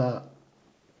se na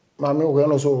mami o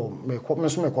no so me ko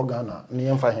Ghana ni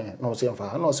yemfa he no so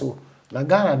yemfa no so na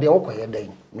Ghana de okoye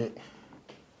den me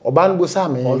oban bu sa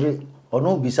me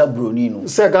ono bisa broni no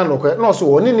se Ghana ko no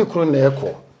so oni ni kru na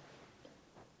eko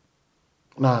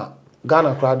na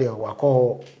Ghana crowd de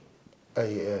wako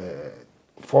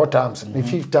 4 times the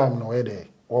 5th time no we de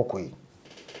okoye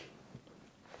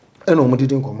eno mo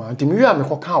didin ko ma anti mi wi a me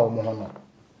ko ka o mo ho no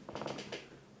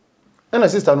ena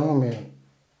sister no me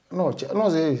no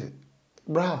say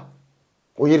bra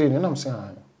oyiri ni nam say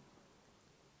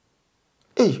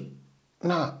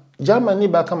na Germany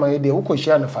ba kama ye de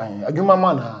ukohia na fan adwuma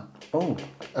ma na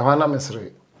na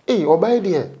mesre obai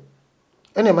de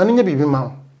ene ma nya bibi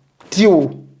ma ti o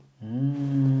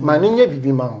ma nya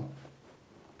bibi ma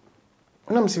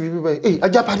nam si bibi ba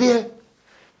ajapade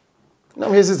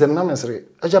nam yesi ze nam mesre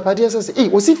ajapade se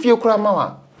osi fie kura ma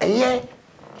wa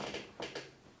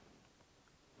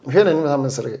hwena ni nam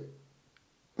mesre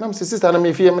nam si sister na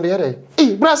me fie me de yare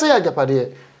bra say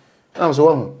ajapade nam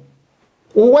so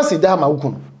wo wasi da ma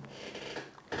ukunu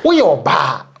wo ye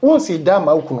oba wo si da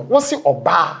ma ukunu wo si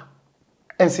oba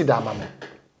ensi da ma me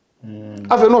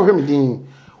afa no hwe me din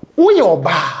wo ye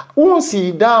oba wo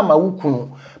si da ma ukunu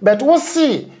but wo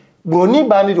si broni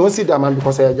ba ni de wo si da ma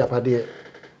because ajapade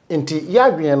enti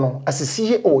yadwen no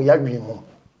asisi o yadwen mu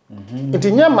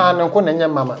enti nyama na nko na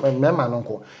nyama mema no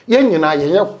nko ye nyina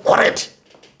ye correct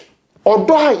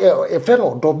odo e friend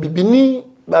odo bibini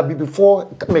ba before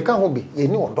me ka ho be ye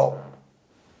ni odo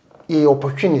ye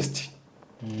opportunist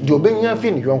di obenya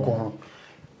fi ni yonko ho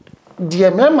die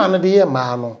mema no de ye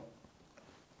ma no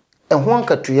ehwo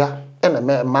ankatoya ena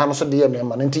mema no so de ye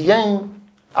mema no nti yen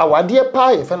awade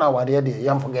pa ye fe na awade de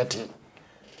yam forget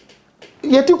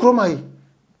ye ti kroma yi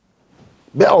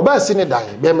be oba sini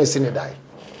dai be me sini dai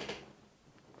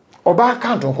oba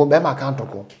kanto ko be ma kanto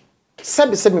ko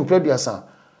sebi producer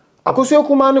akoso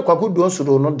ekuma ne kwakudu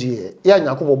nsuro no de ya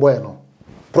nyakobo boy no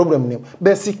problem ni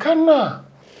be sika na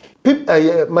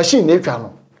machine na etwa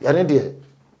no ya ne de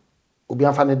obi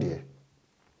anfa ne de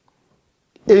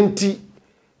enti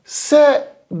se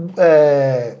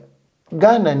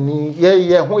Ghana ni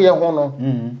ye ho no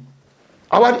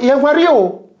awade ye ware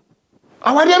o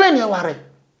awade be ne ware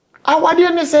awade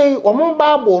ne say omo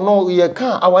bible no ye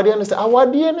kan awade ne say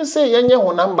awade ne say ye nye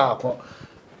ho namba akon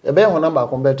ebe ho namba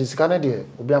akon be sika ne de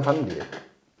obi anfa ne de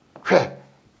hwe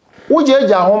wo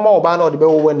jeja ho ma oba na ode be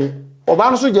wo wani oba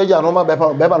no so jeja no ma be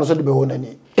ba no so de be wo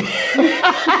nani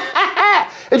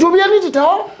e obi ani tita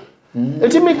ho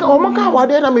enti me o ma ka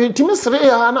awade na me timi sere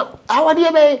ya na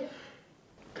awade be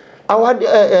awade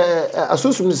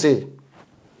asusu ni say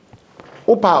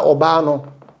opa oba no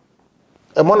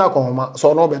e mona ko homa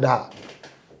so no be da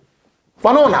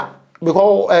fanona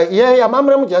because yeah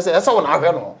mamrem just say esa wona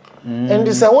ahwe no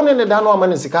and say wona ne da no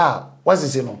amane sika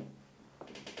wasisi no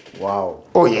wow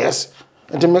oh yes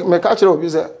and me catch obi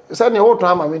say ne wo to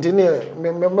ama me nti ne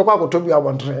me kwa koto bi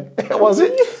abontre was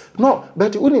it no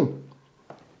but unim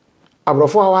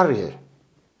abrofo aware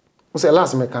we say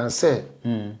last me can say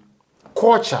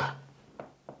culture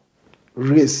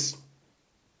race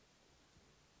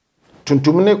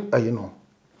tuntum ne you know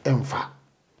emfa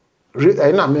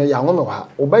na me ya ngome wa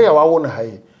obaya wa wo na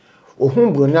hayi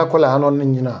ohun broni akola ano ne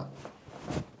nyina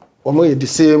omo ye the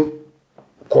same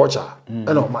culture and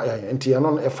o ma ya enti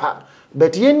ano efa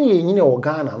but yen ye nyina o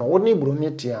Ghana no woni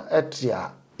broni tia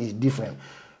etia is different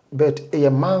but a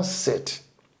mindset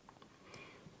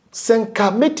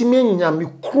senka metime nya me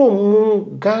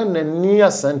krom Ghana ni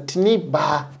asantini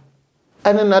ba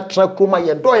ene na tra kroma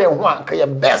ye do ye ho anka ye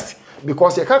best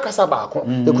because you can't kasa ba ko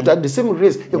you could have the same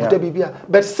race you could have bibia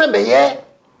but sebe ye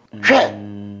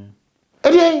hwe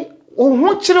edi o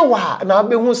hu kire wa na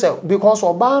be hu se because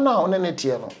oba na one ne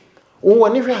tie no wo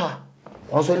woni hwe ha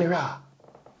wonso ni hwe ha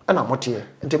ana motie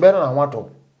enti be na ho ato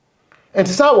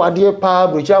enti sa wade pa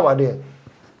brochi awade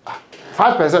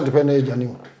 5% depend na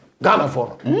ejani Ghana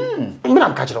for me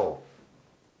na ka kire wo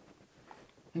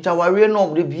nja ware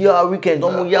no de bia weekend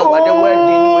omo ya wade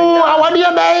wedding we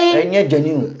awade bay enye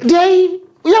jani dey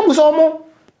ya buso mo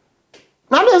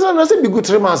na dey so na se bigu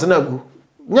 3 months na gu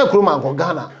nya kroma ko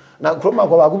Ghana na kroma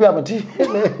ko ba gu bia meti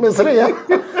me sere ya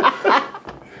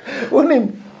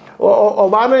onim o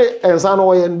ba no ensa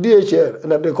no ye DHL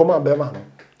na de come be ma no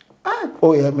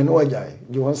oh yeah me no wajai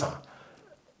you want sa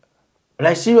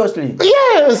like seriously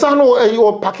yeah ensa no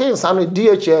you packing ensa no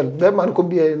DHL be man ko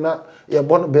bia na ye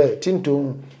bon be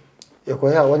tinto ye ko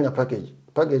ya wanya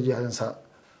package ya ensa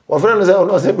wa friend say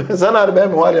no say ensa na be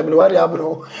me wari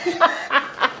abro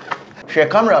hwe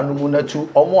camera no mu na tu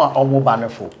omo ba ne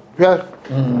fo yeah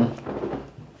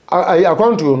I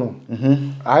akwantu no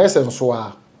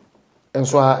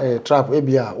senso a trap e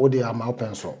bia wo de ama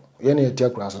open so ye na etia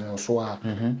class no so a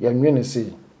ye nwe ne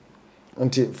sei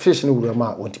nti fish no wura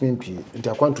ma wontimi mpie nti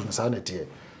akwantu no sa na tie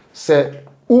se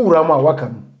wura ma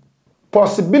wakam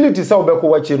possibility sa obeko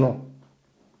wachi no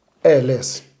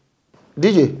less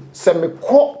DJ se me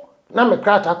ko na me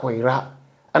krata ko ira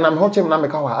ana me hochem na me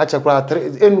ka wa ache kra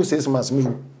 6 months me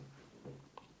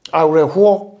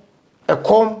awreho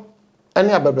ekom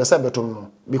ene abebrese betom no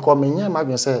because me nya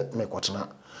madwen se me kotena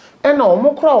ena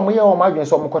omokra omoye omadwen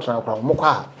se omokotena kra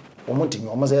omokwa omontimi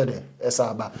omoze de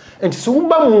esaba enti so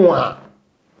uba mu a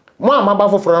mo amaba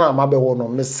foforo na amabe wo no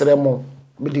mesre mo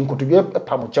me di nkotodwe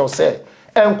pam chew se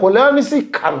enkola ni si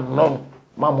kanon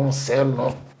mamon se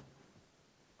no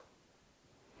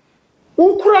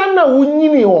ukura na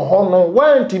wunyini ho no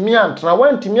wantimi antna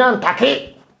wantimi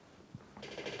antake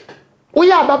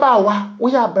uya baba wa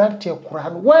uya brantie kura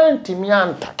no wantimi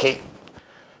antake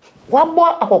wabo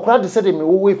akokura de se de me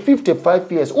wo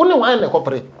 55 years one wan na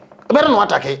kopre ebere no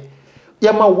atake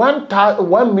ya ma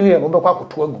 1 million obekwa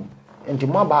akoto agu enti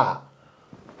maba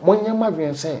monye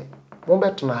madwen se mo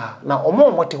betna na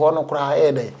omo mote ho no kura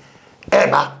ede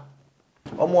eba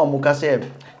omo amuka se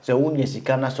wunye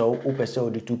sika na so upese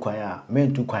odi tu kwan a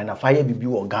men tu kwan na faye bibi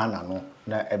wo Ghana no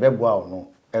na ebeboa wo no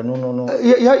enu no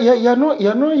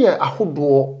ya no ye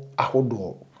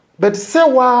ahodo but say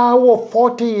wa wo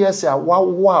 40 years a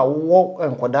wo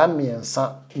enkoda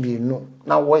miensa mienu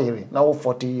na wo yire na wo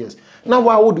 40 years na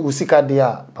wa wo di usika de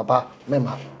a papa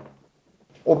mema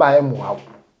wo ba em wa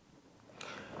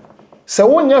se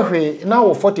wonya hwe na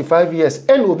wo 45 years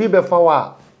en obi befa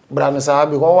wa bramisa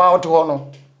bi ko wa oto no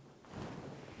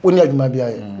oni adwuma bia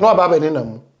ye no aba ba ni na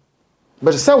mu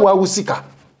but se wa usika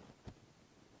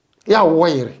ya wo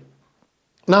yire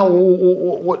na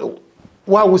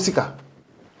wa usika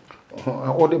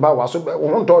o de ba wa so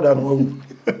won to da no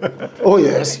oh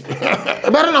yes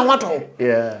better na wato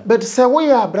yeah but se we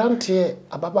ya brantie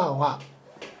ababa wa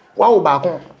wo ba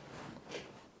ko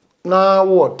na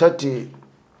wo 30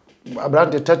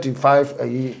 brantie 35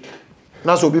 ayi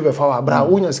na so bi be fa wa bra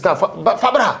wonya sika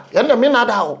fa bra ya na me na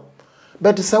da ho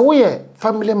but se we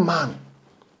family man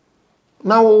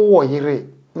na wo yire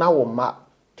na wo ma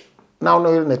na no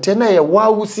yire na te na ye wa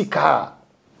usika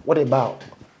what about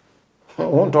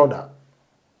won't order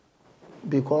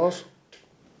because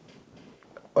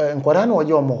nkwara na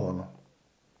oje omo ho no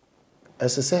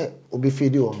esese obi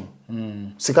fidi omo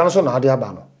sika no so na ade aba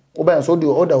no oba enso di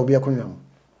order obi akonwa mu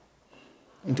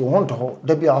nti won't ho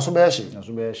da bia aso be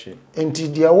hye nti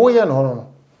dia wo ye no no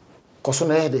koso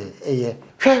na ede eye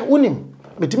hwe wonim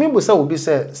metimi busa obi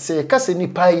se kase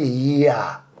nipa ye yi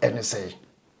a ene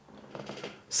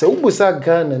se ubusa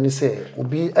Ghana ni se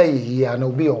obi aye yi a na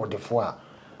obi odefo a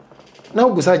Now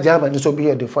busa German so be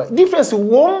a difference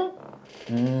one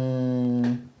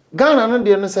Ghana no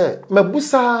dey no say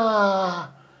mabusa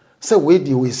say we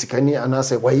dey we sikani ana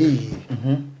say wayi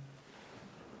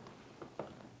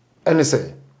and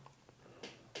say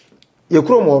ye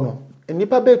krom no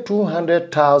nipa be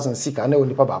 200,000 sika na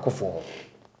nipa ba akofo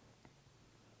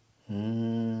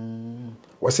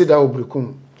wasi da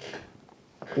obrikum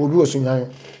obi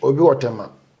osunyan obi otema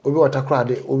obi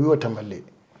otakrade obi otamale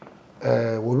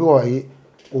obi oyi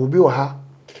obi oha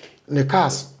ne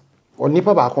cars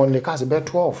nipa ba akon ne cars be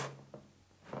 12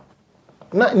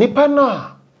 na nipa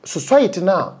na society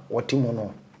na wotimo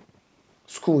no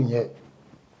school nye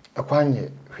akwanye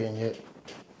hwenye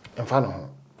emfa no ho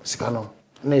sika no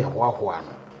na ye hoahoa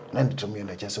no na ndetremu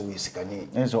na chese we sika ni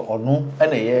enso ono na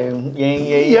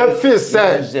ye feel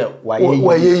say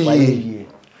waye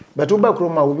but uba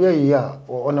kroma obi ayi a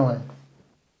ona wan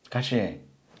kashe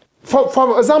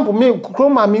for example me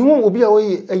kroma me hu obi a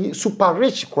we super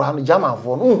rich kura no German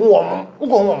for no hu won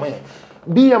ugo hu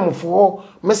BM for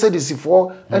Mercedes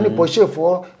for any Porsche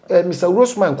for Mr.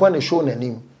 Roseman kwa na show na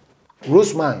nim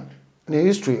Roseman na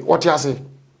history what you say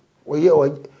we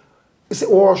it's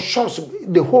all shops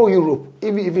the whole Europe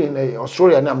even in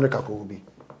Australia and America could be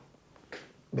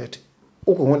but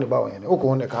uko hu ne ba wen uko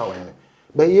hu ne ka wen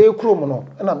but ye krom no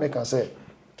na make am say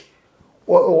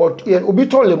obi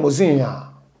to limousine ya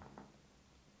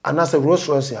anase Rolls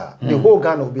Royce ya the whole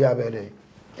Ghana obi abede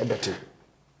ebete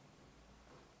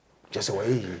just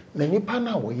way na nipa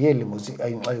na wo ye limousine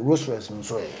Rolls Royce no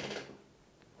so e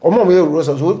omo mo ye Rolls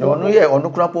Royce no ye onu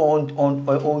krapo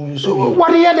on use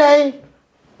what ye dey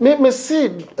me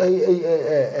see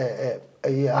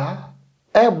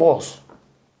air boss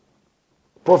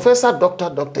professor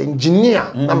doctor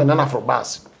engineer na me nana for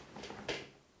bus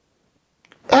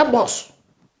air boss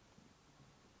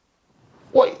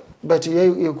why but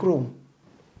you krom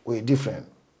we different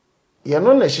you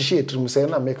no na shishe trim say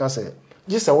na make say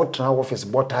just say what tran office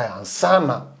botai and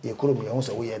sana you krom you hu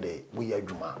say we dey we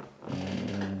adwuma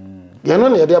you no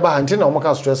na dey ba hanti na o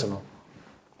maka stress no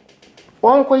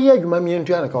won ko ye adwuma mi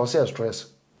entua na ka o say stress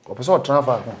o pese o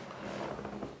transfer ko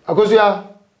akozua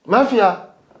mafia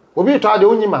obi to ade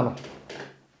onyima no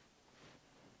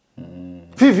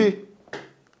fifi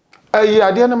ayi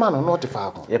ade na ma no not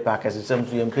fa ko ye pa kasesem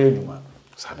so ye mpa adwuma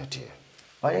sanity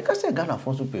ba ye ka say Ghana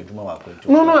fon so pa adwuma wa ko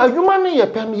no adwuma ne ye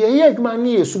pem ye adwuma ne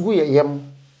ye sugu ye yem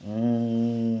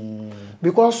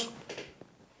because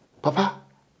papa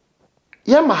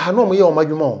ye ma ha no mo ye o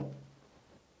madwuma o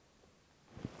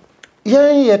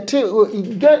ye te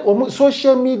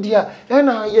social media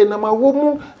na ye na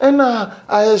mawomu na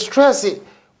stress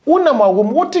una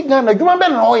mawomu woti Ghana adwuma be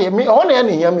na o ye me o na ye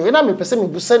ne yam na me pese me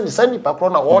busa ni sani pakro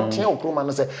na o te okroma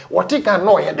no se woti Ghana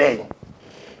no ye den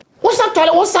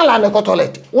wo sala na ko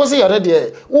toilet wo se yare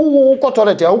de wo ko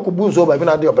toilet ya wo ku bunzo ba bi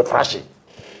na de o be fresh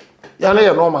ya na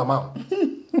ye no mama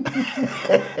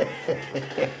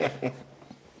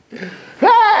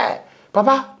hey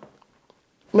papa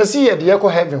Messi ye de ko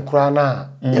heaven kura na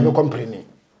ye be complaining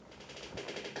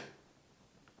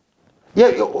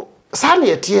ye sana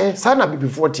ye tie sana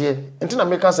bibifo tie enti na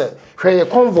make say hwe ye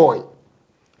convoy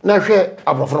na hwe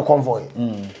abrofo convoy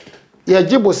ye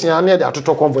gibosia na de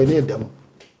atoto convoy na edam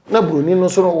na broni no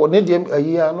so no ne de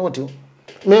ayiya na ote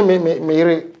me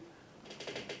yire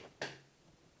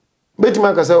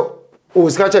betima ka say o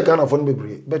skache Ghana fo no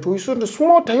bebre but we so the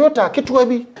small Toyota ketwa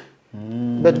bi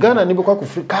but Ghana ni be kwa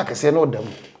free car kese na odam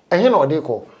ehe na ode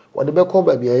ko wode be ko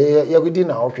ba bia ye gudi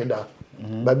na otweda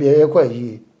ba bia ye kwa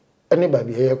yi ene ba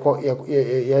bia ye ko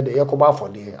ye ko ba for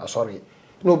de sorry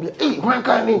no bia wan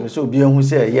kan ni so bia hu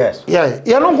say yes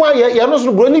ye no kwa ye no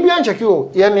so bro ni bia ncheki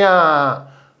o ye ne a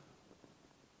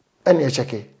ene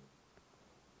cheki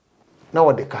na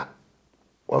wode ka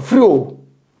wa free o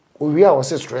wi a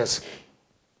was stress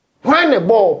when the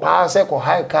ball pass ko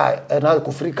high car na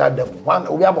ko free car dem one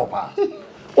obi abo pa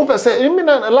o pese imi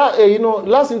na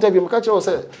last interview me catch you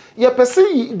say ye pese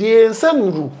the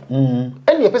ensanru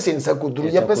and ye pese ensakoduru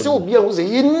ye pese obi a wo say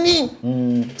ye ni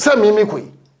say me koi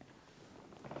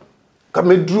ka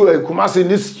me dru e kuma say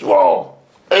ni so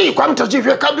kwam tachi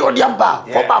hwe ka bi odi aba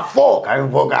for ba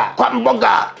 4 kwam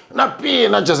boga na pi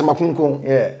na just makunkun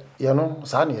you know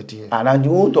sa na ye tie ana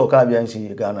ju to ka bia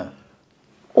nsi Ghana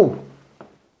oh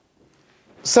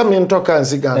Sami ntoka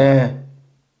nsi Ghana.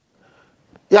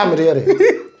 Ya mrere.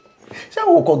 Sha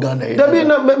wo ko Ghana e. Dabi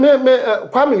na me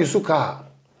Kwame Yusuka.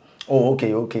 Oh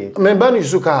okay. Me ban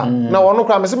Yusuka na wono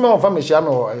kwa me se me won fa me hia me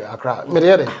Accra.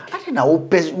 Mrere. Ade na wo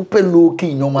pe low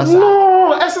key nyoma sa.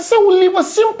 No, as I say we live a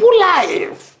simple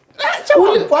life.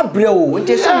 What bro?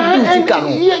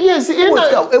 Yes,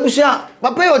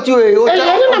 papa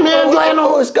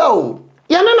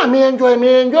me enjoy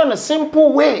in a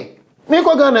simple way. Me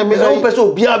ko Ghana me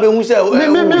person bia be hu say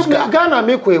Ghana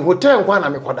me ko hotel kwa na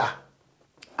me koda.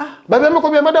 Baba me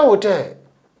ko be mada hotel.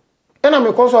 E na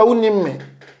me ko so a unim me.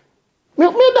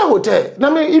 Me da hotel. Na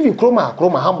me even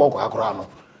kroma Hamburg akora no.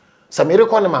 Sa me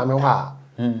rekɔ ne ma me ho a.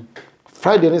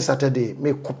 Friday and Saturday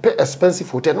me coupe expensive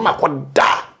hotel na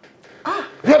makoda.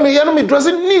 Me ya no me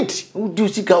dressing neat. Do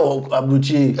sika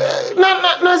abruchi.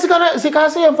 Na sika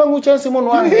say em fangu chance mo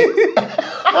no ane.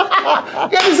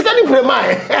 Ya sika ni prema.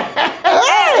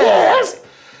 Yes.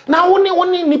 Na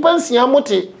woni nipa nsia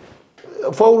mote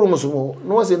 4 rooms mo.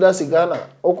 No say da sika na.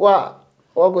 Okwa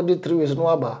di 3 weeks no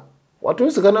aba.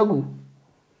 Watu sika na gu.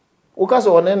 Uka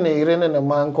so one ne ire ne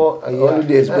manko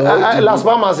holidays. Last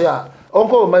Palmas ya.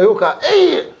 Onko mayoka.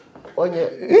 Onye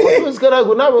usikara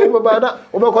guna ubebada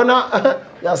ubekona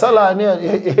ya sala ni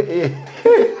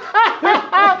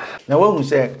na when we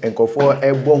say enkofo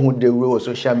ebo hu the way of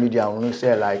social media we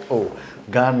say like oh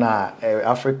Ghana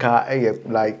Africa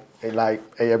like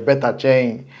a better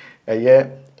chain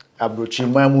abrochi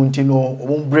mamuntino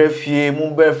mumbrefie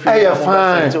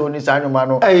fine so ni sanuma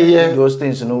no those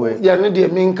things no way ya ne de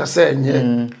min kasa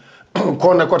nye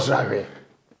kone kotrahwe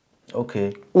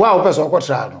okay wow person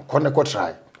kotra no kone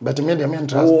kotra but me dem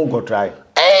interest who go try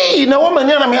na woman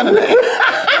na me na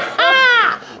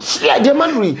yeah the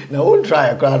man na who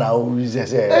try crowd who say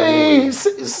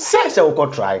say who go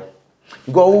try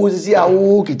go who see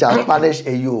who kita Spanish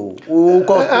you who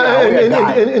go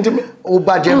who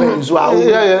budget so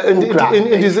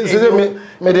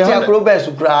me the progress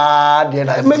crowd there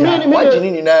na what you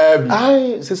need na bi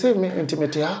ai say me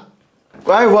intimate ha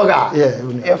why voga yeah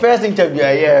your first interview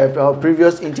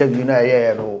previous interview na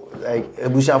no like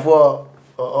ebushafo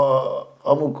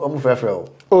frefrel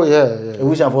oh yeah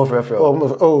ebushafo frefrel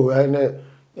oh and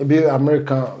be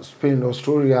America, Spain,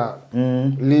 Australia,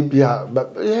 Libya,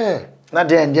 but yeah na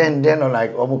then no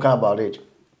like omuka about it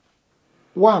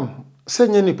one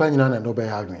senye nipa nyina na no be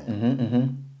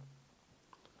adwen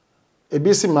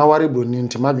ebisi mawari broni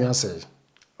ntimadwen say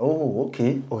oh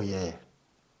okay oh yeah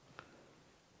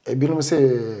ebinom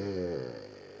say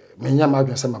menya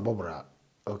madwen say mabobra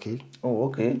okay oh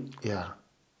okay yeah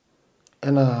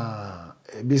ena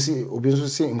ebisi obinso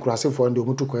si nkurase fo ande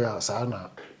omutu koya saa na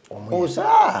oh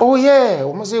sa oh yeah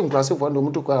omo si nkurase fo ande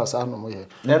omutu koya saa no mo ye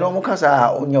na no omuka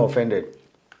sa onya offended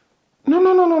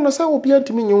no say obi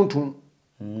antimi nyontum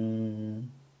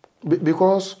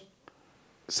because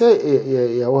say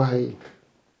yeah why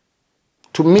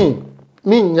to me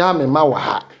nya me ma wa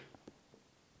ha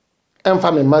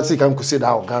emfa me ma sika nkusi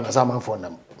da Ghana sa manfo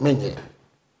nam menye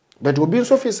but obi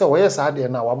so fi say we sa de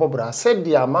na wabobra said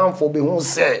dia manfo be hu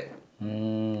say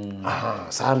aha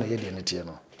sa na ye de ne tie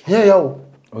no here yo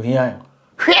oh here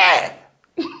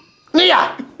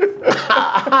nia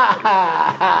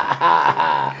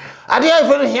ade I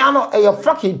feel here no e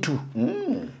fucking two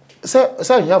say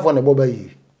here for ne boba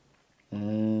yi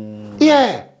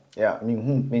yeah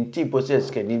me tipo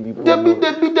says can be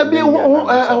debi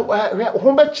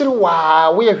ho be kire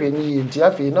wa we ye hwani nti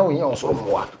afi na wo yin osoro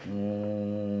moa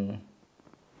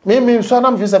me so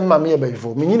na mfisa me me be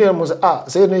before me nyine mo say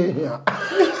say na hia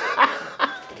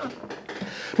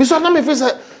me so na me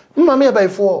fisa me be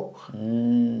before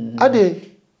ade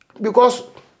because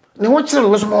ne ho kire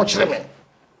no so mo kire me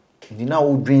ndi na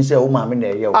wo dream say wo ma me na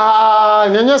ye wo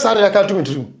nyanya sa na ka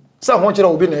tumitru sa ho kire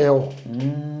obi na ye wo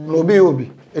na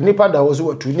obi nipa da wo so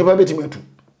watu nipa betimi atu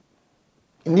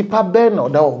nipa be na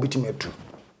da wo betimi atu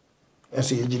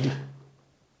enso ye gidi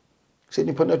se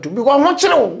nipa na atu bi ko ho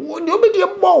kire wo de obi de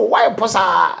bo why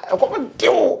posa e ko de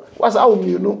wo wasa wo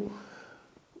mienu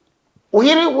o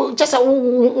yiri chesa wo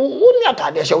ni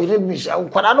ata de sha wo ni bi sha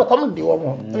kwada no kom de wo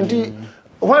mo nti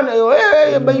ho na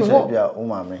e bayifo bia o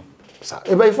ma me sa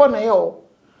e bayifo na yo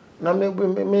na me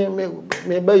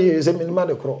bayi se minima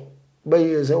de kro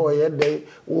bayi se wo ye de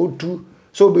wo tu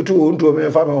so betu wonto me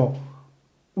fa me ho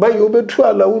bayi obetu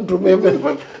ala wonto me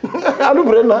alu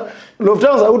brena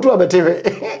Lufthansa utu abeteve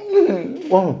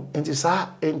won enti sa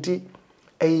enti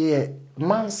eye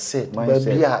mindset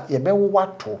babia ye be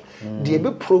wato de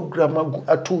be program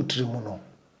atu trimu no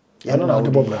ye no na de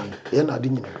bobra ye na de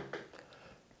nyina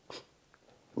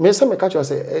me se me catch you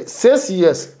say 6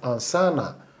 years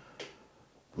ansana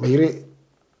mere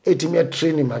etimi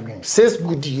training magin 6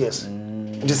 good years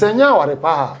de senya ware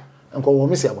pa enko wo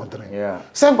mesi abontre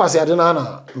se nkwase ade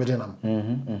na medinam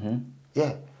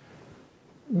yeah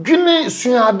dwine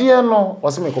suade no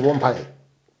wose me ko bompae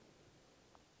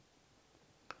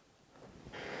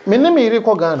me ne me iri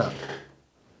ko Ghana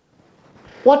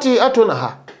what ato na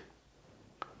ha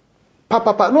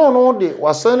Papa no de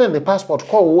was sending the passport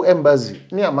call embassy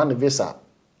near man visa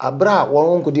abra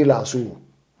won ko di la so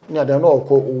ni ada no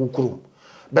ko ukuru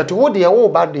but wo de wo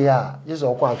ba de a yes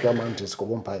o ko afia mantis ko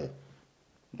bompae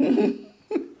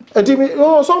enti me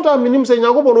sometimes minim se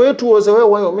nyagobo no etu o se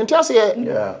we menti ase ye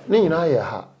ni nyina ye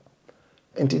ha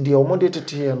enti de o mode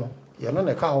tete no ye no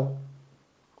ne ka ho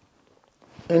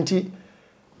enti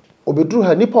obedru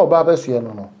ha nipa oba ba suye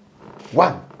no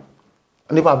one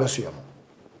nipa ba suye no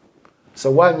se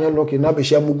wanye loki na be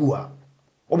hia mugu a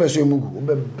obe suye mugu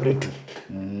obe bretu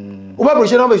obe bro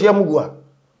hia na be hia mugu a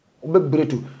obe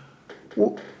bretu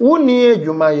woni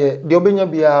edwuma ye de obenya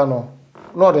bia no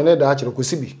no de ne da akere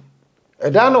kosibi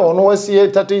eda na ono wasie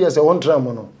 30 years e won tram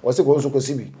no wase ko nso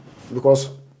kosibi because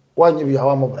wanye bia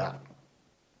wa mobra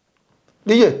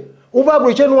diye uba bro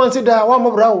hia no wansi da wa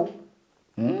mobra o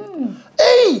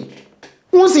hey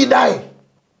unsi die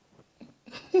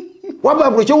wa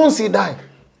ba bro hia unsi die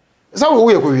so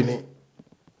we ko wini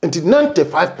until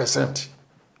 95%.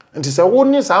 And it's a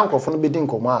warning sound of from bidding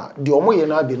coma, the omo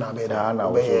na be na be na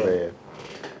be.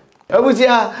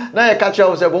 Ebusia na catch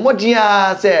up say bomo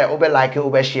dia say obe like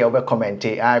obe share obe comment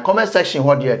comment section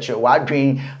what you che wa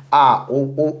dwen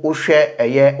o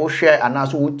share o share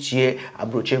anaso wo tie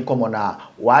abroche nkomo na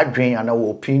wa dwen ana wo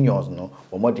opinions no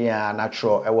bomo dia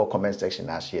natural e wo comment section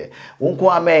na share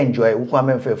wonko ama enjoy wonko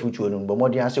ama fa futuo no bomo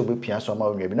dia say obe pia so ama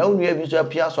onua bi na onua bi so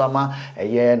pia so ama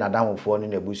na damfo no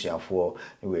na ebusiafo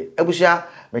we ebusia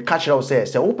me catch up say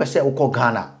wo pese wo ko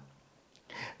Ghana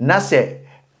na say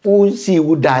unsi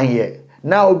wudan ye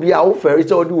na obi a wo feri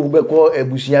se odi wo be ko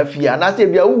ebusia fia na se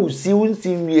bia wo si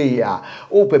unsi wie ya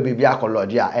o pe bibia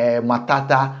akoloje a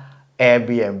matata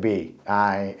Airbnb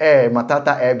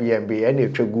matata Airbnb na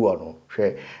etwegu ono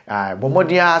hwe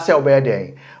bomodia se obe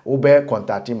den wo be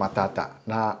contact matata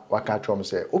na waka trom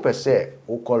se wo pe se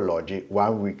wo ko lodge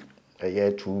 1 week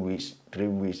 2 weeks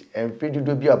 3 weeks en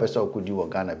fidido bia pe se okodi wo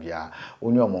Ghana bia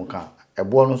oni omonka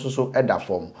ebo no so eda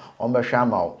form on be hwa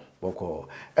ma wo boko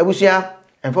ebusia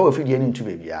emfa we fidie ni ntu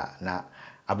bebia na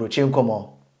abroche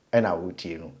nkomo na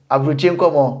wotie no abroche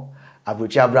nkomo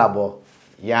abroche abrabo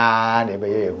ya na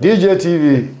ebe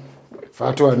DJTV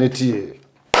Fatu anetie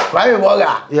Kwame Boga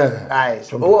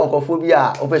nice o nkofo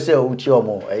bia o pese o tie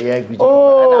omo eye gbidi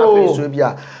na afi so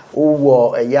bia o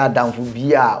wo eye adamfo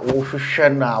bia o hwehwe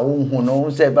na o hu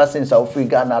no se basensa o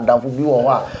Africa na adamfo bi wo ho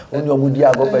a oni omudi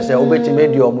ago pese o betime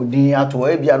di omudi ato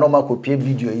e bia no makopie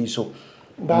video yi so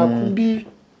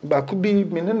Bakubi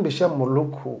menen besha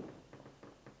moloko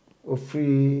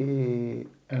ofri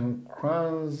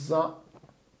enkranza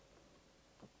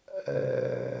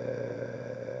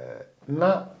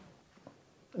na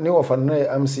ni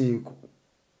ofana MC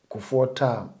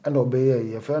kufota and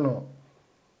obeye ye fe no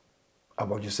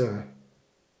abojuse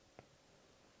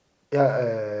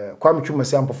ya kwamtwuma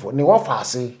sampofo ni wo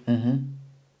faase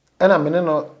ana menen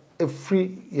no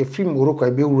efri moroko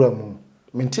ebewura mu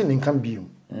menti ni nkan biom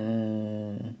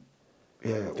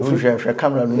ofri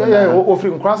camera no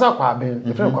ofri nkranza kwa aben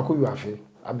efre Kwaku afe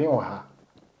aben wo ha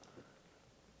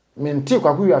menti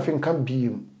Kwaku afe nkan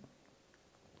biom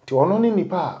ti ono ni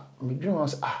nipa medwin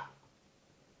was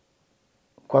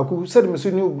Kwaku said me so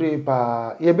ni obre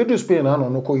pa ye bedu Spain na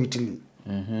no ko Italy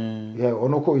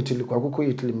ono ko Italy Kwaku ko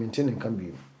Italy menti ni nkan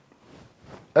biom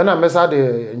ana mesa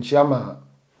de nchiama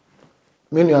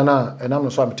menu ana enam no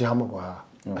so amti hamo ha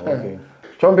okay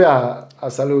Chombia a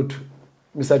salute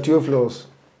Mr. Theophilus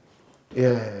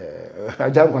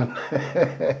Ajangwan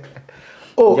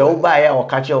ya uba ya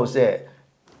wakache o se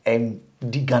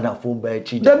di Ghana fo ba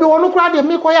chi Debi wonu kra de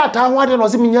me koya ta ho ade no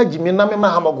se menya jimi na me ma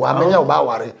hamago amenya uba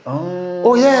ware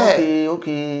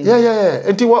okay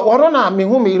enti woro na me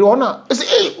hu me ri ona se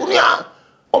unia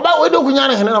oba we do kunya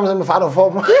ne hene na me fa do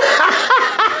fo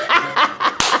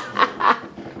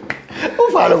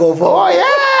fa do go fo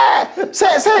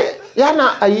say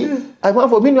yana ayi I want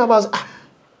for me no about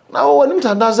na wo nim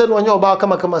tanda se no nya oba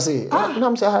kama say na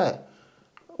am say ha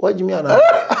wajimi ana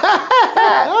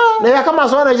na ya kama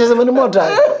so na jese mani mota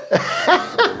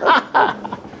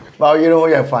ba you know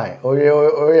you're fine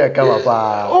you kama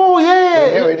pa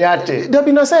we ni ate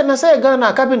dabi na say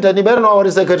Ghana carpenter ni bere no our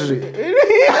secretary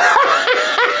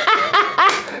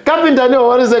carpenter ni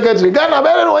our secretary Ghana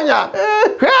bere no nya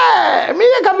me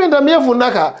carpenter me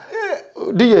funaka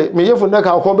diye me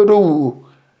funaka ko bedo wu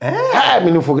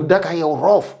me ni funaka ye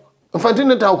rough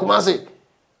infantine ta kumase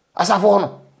asafo no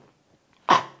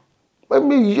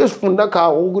me yes funaka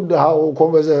o good how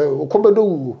converse ko bedo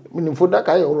wu me ni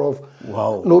funaka ye rough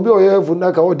wow no bi o ye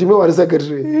funaka o dime war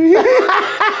secretary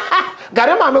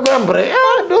gare ma me go mbre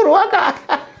do ruaka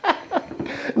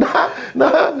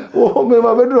na o me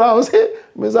ma bedo house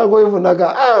me za go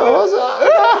funaka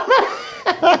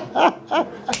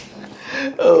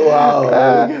Oh wow.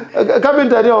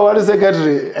 Carpenter dey our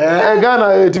secretary.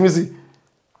 Ghana Timisi.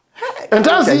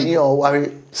 Entansi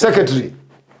secretary.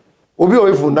 Obi o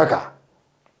ifu ndaka.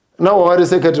 Na our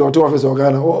secretary of office of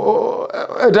Ghana.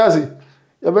 Entansi.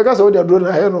 Ya beka so dey drone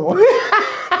na here no.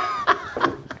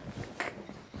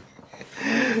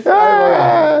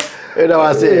 Eda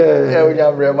wa say e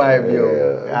unya brema e bi o.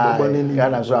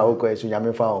 Ghana so awoko esu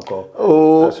nyame fa onko.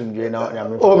 Asumdwe na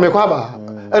nyame fa. Me kwaba.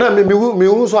 Ena me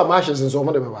hu so amashes nso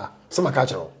mo de beba. Se maka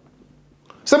kire o.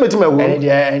 Se metima wo. And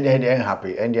they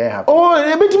happy. And they happy. Oh,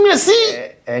 e betimi si.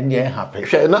 And they happy.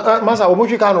 Hwe na masa wo mo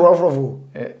hwe ka no rofrofo.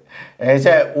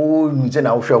 Say o nu se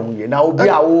na wo hwe mu ye. Na obi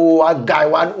a wo a guy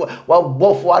one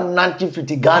bof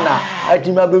 150 Ghana.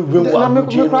 Atima be wem wa mu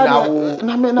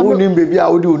na wo nim baby a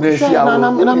wo di o na si a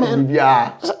wo baby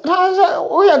a.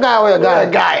 O ya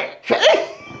guy.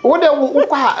 Wo de wo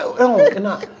kwa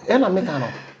na me ka no.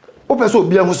 O pese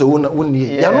obi a hu se wo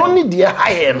nie. Ya no ni de ha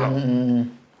ye no.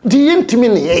 Di yentimi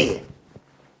ne ye.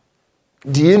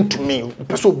 Di yentimi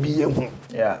pese obi ye hu.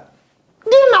 Yeah.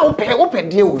 Di na wo pe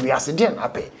de wo wi ase de na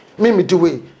pe. Me to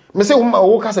we. Me say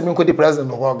wo ka se me nko di president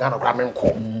no Ghana kwa me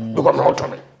nko. Because me auto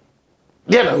me.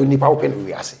 De na oni pa wo pe no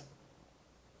wi ase.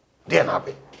 De na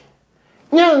pe.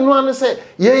 Nya no an say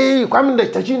ye kwame de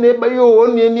tachi na eba yo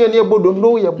oni ani ebodom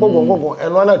no ye bogongogo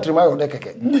eno na trima yo de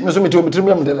keke. Me so me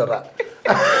trima me de dara.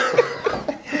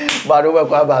 Bado we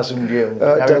kwa ba sumdie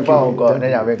ya fa onko na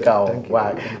ya me ka o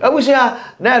wa abusia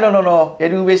na no ye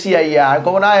du be si ya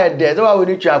ko na ye de so wa we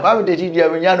ni twa kwa me de ti dia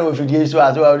me nya na ofidie so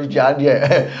a so wa we twa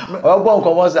de o bo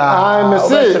nko mo sa me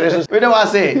say we don't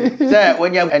say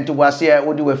when you ento wase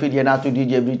wo di we fidie na to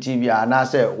DJBLEETV na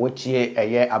say wo tie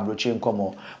eye abrochi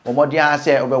nkomo momodi a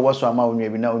say obe wo so ama onua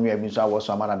bi na onua bi so a wo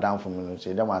so ama na dan fo me no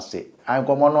say dem ase an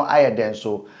nkomo no aye den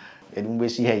so ye du be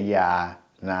si ya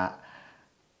na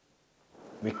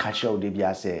we catch out the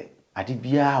bia say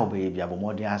adibia obey bia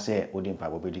bomodi ase odin pa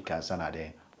bobedi cancer na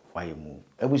de why mu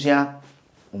ebusia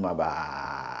bye.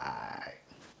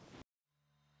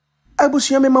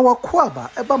 Abusia mema wakwaba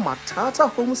eba Matata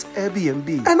Homes Airbnb.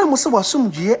 Ena musa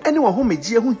wasumdie ene wa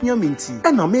homejie ho hia minti.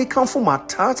 Ena me kanfo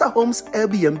Matata Homes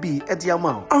Airbnb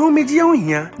ediama. Ahomejie ho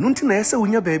hia nunti na ese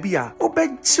wonya baabi a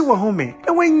obegchi wa home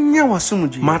e wanya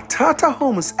wasumdie. Matata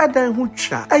Homes edan ho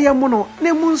twa. Eyamo no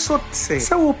ne mu nso te.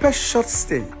 Se wo pe short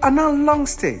stay ana long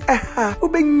stay.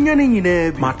 Obenya ne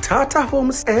nyina bi. Matata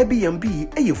Homes Airbnb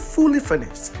eye fully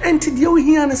furnished. Enti die ho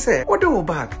hia ne se wo de wo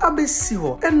bag abesi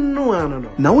ho eno ano no.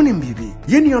 Na woni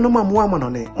Yeni onoma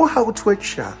muamanone mo how to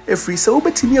acha every so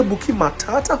betimi abuki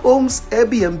Matata Homes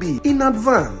Airbnb in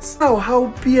advance.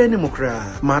 How be any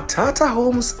mokra Matata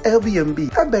Homes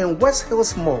Airbnb eben West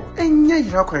Hills Mall enya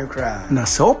yira kwan kra na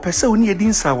so pese oni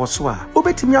edin sa woso a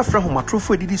obetimi afra ho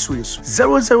matrofo edidi so yesu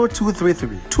 00233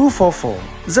 244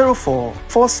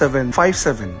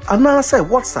 044757 ana say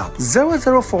WhatsApp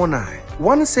 0049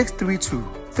 1632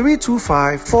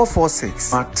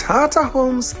 325-446. Matata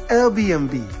Homes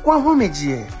Airbnb.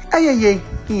 Wahomejie. Ayeye.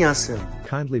 Hiyasem.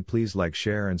 Kindly please like,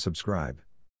 share and subscribe.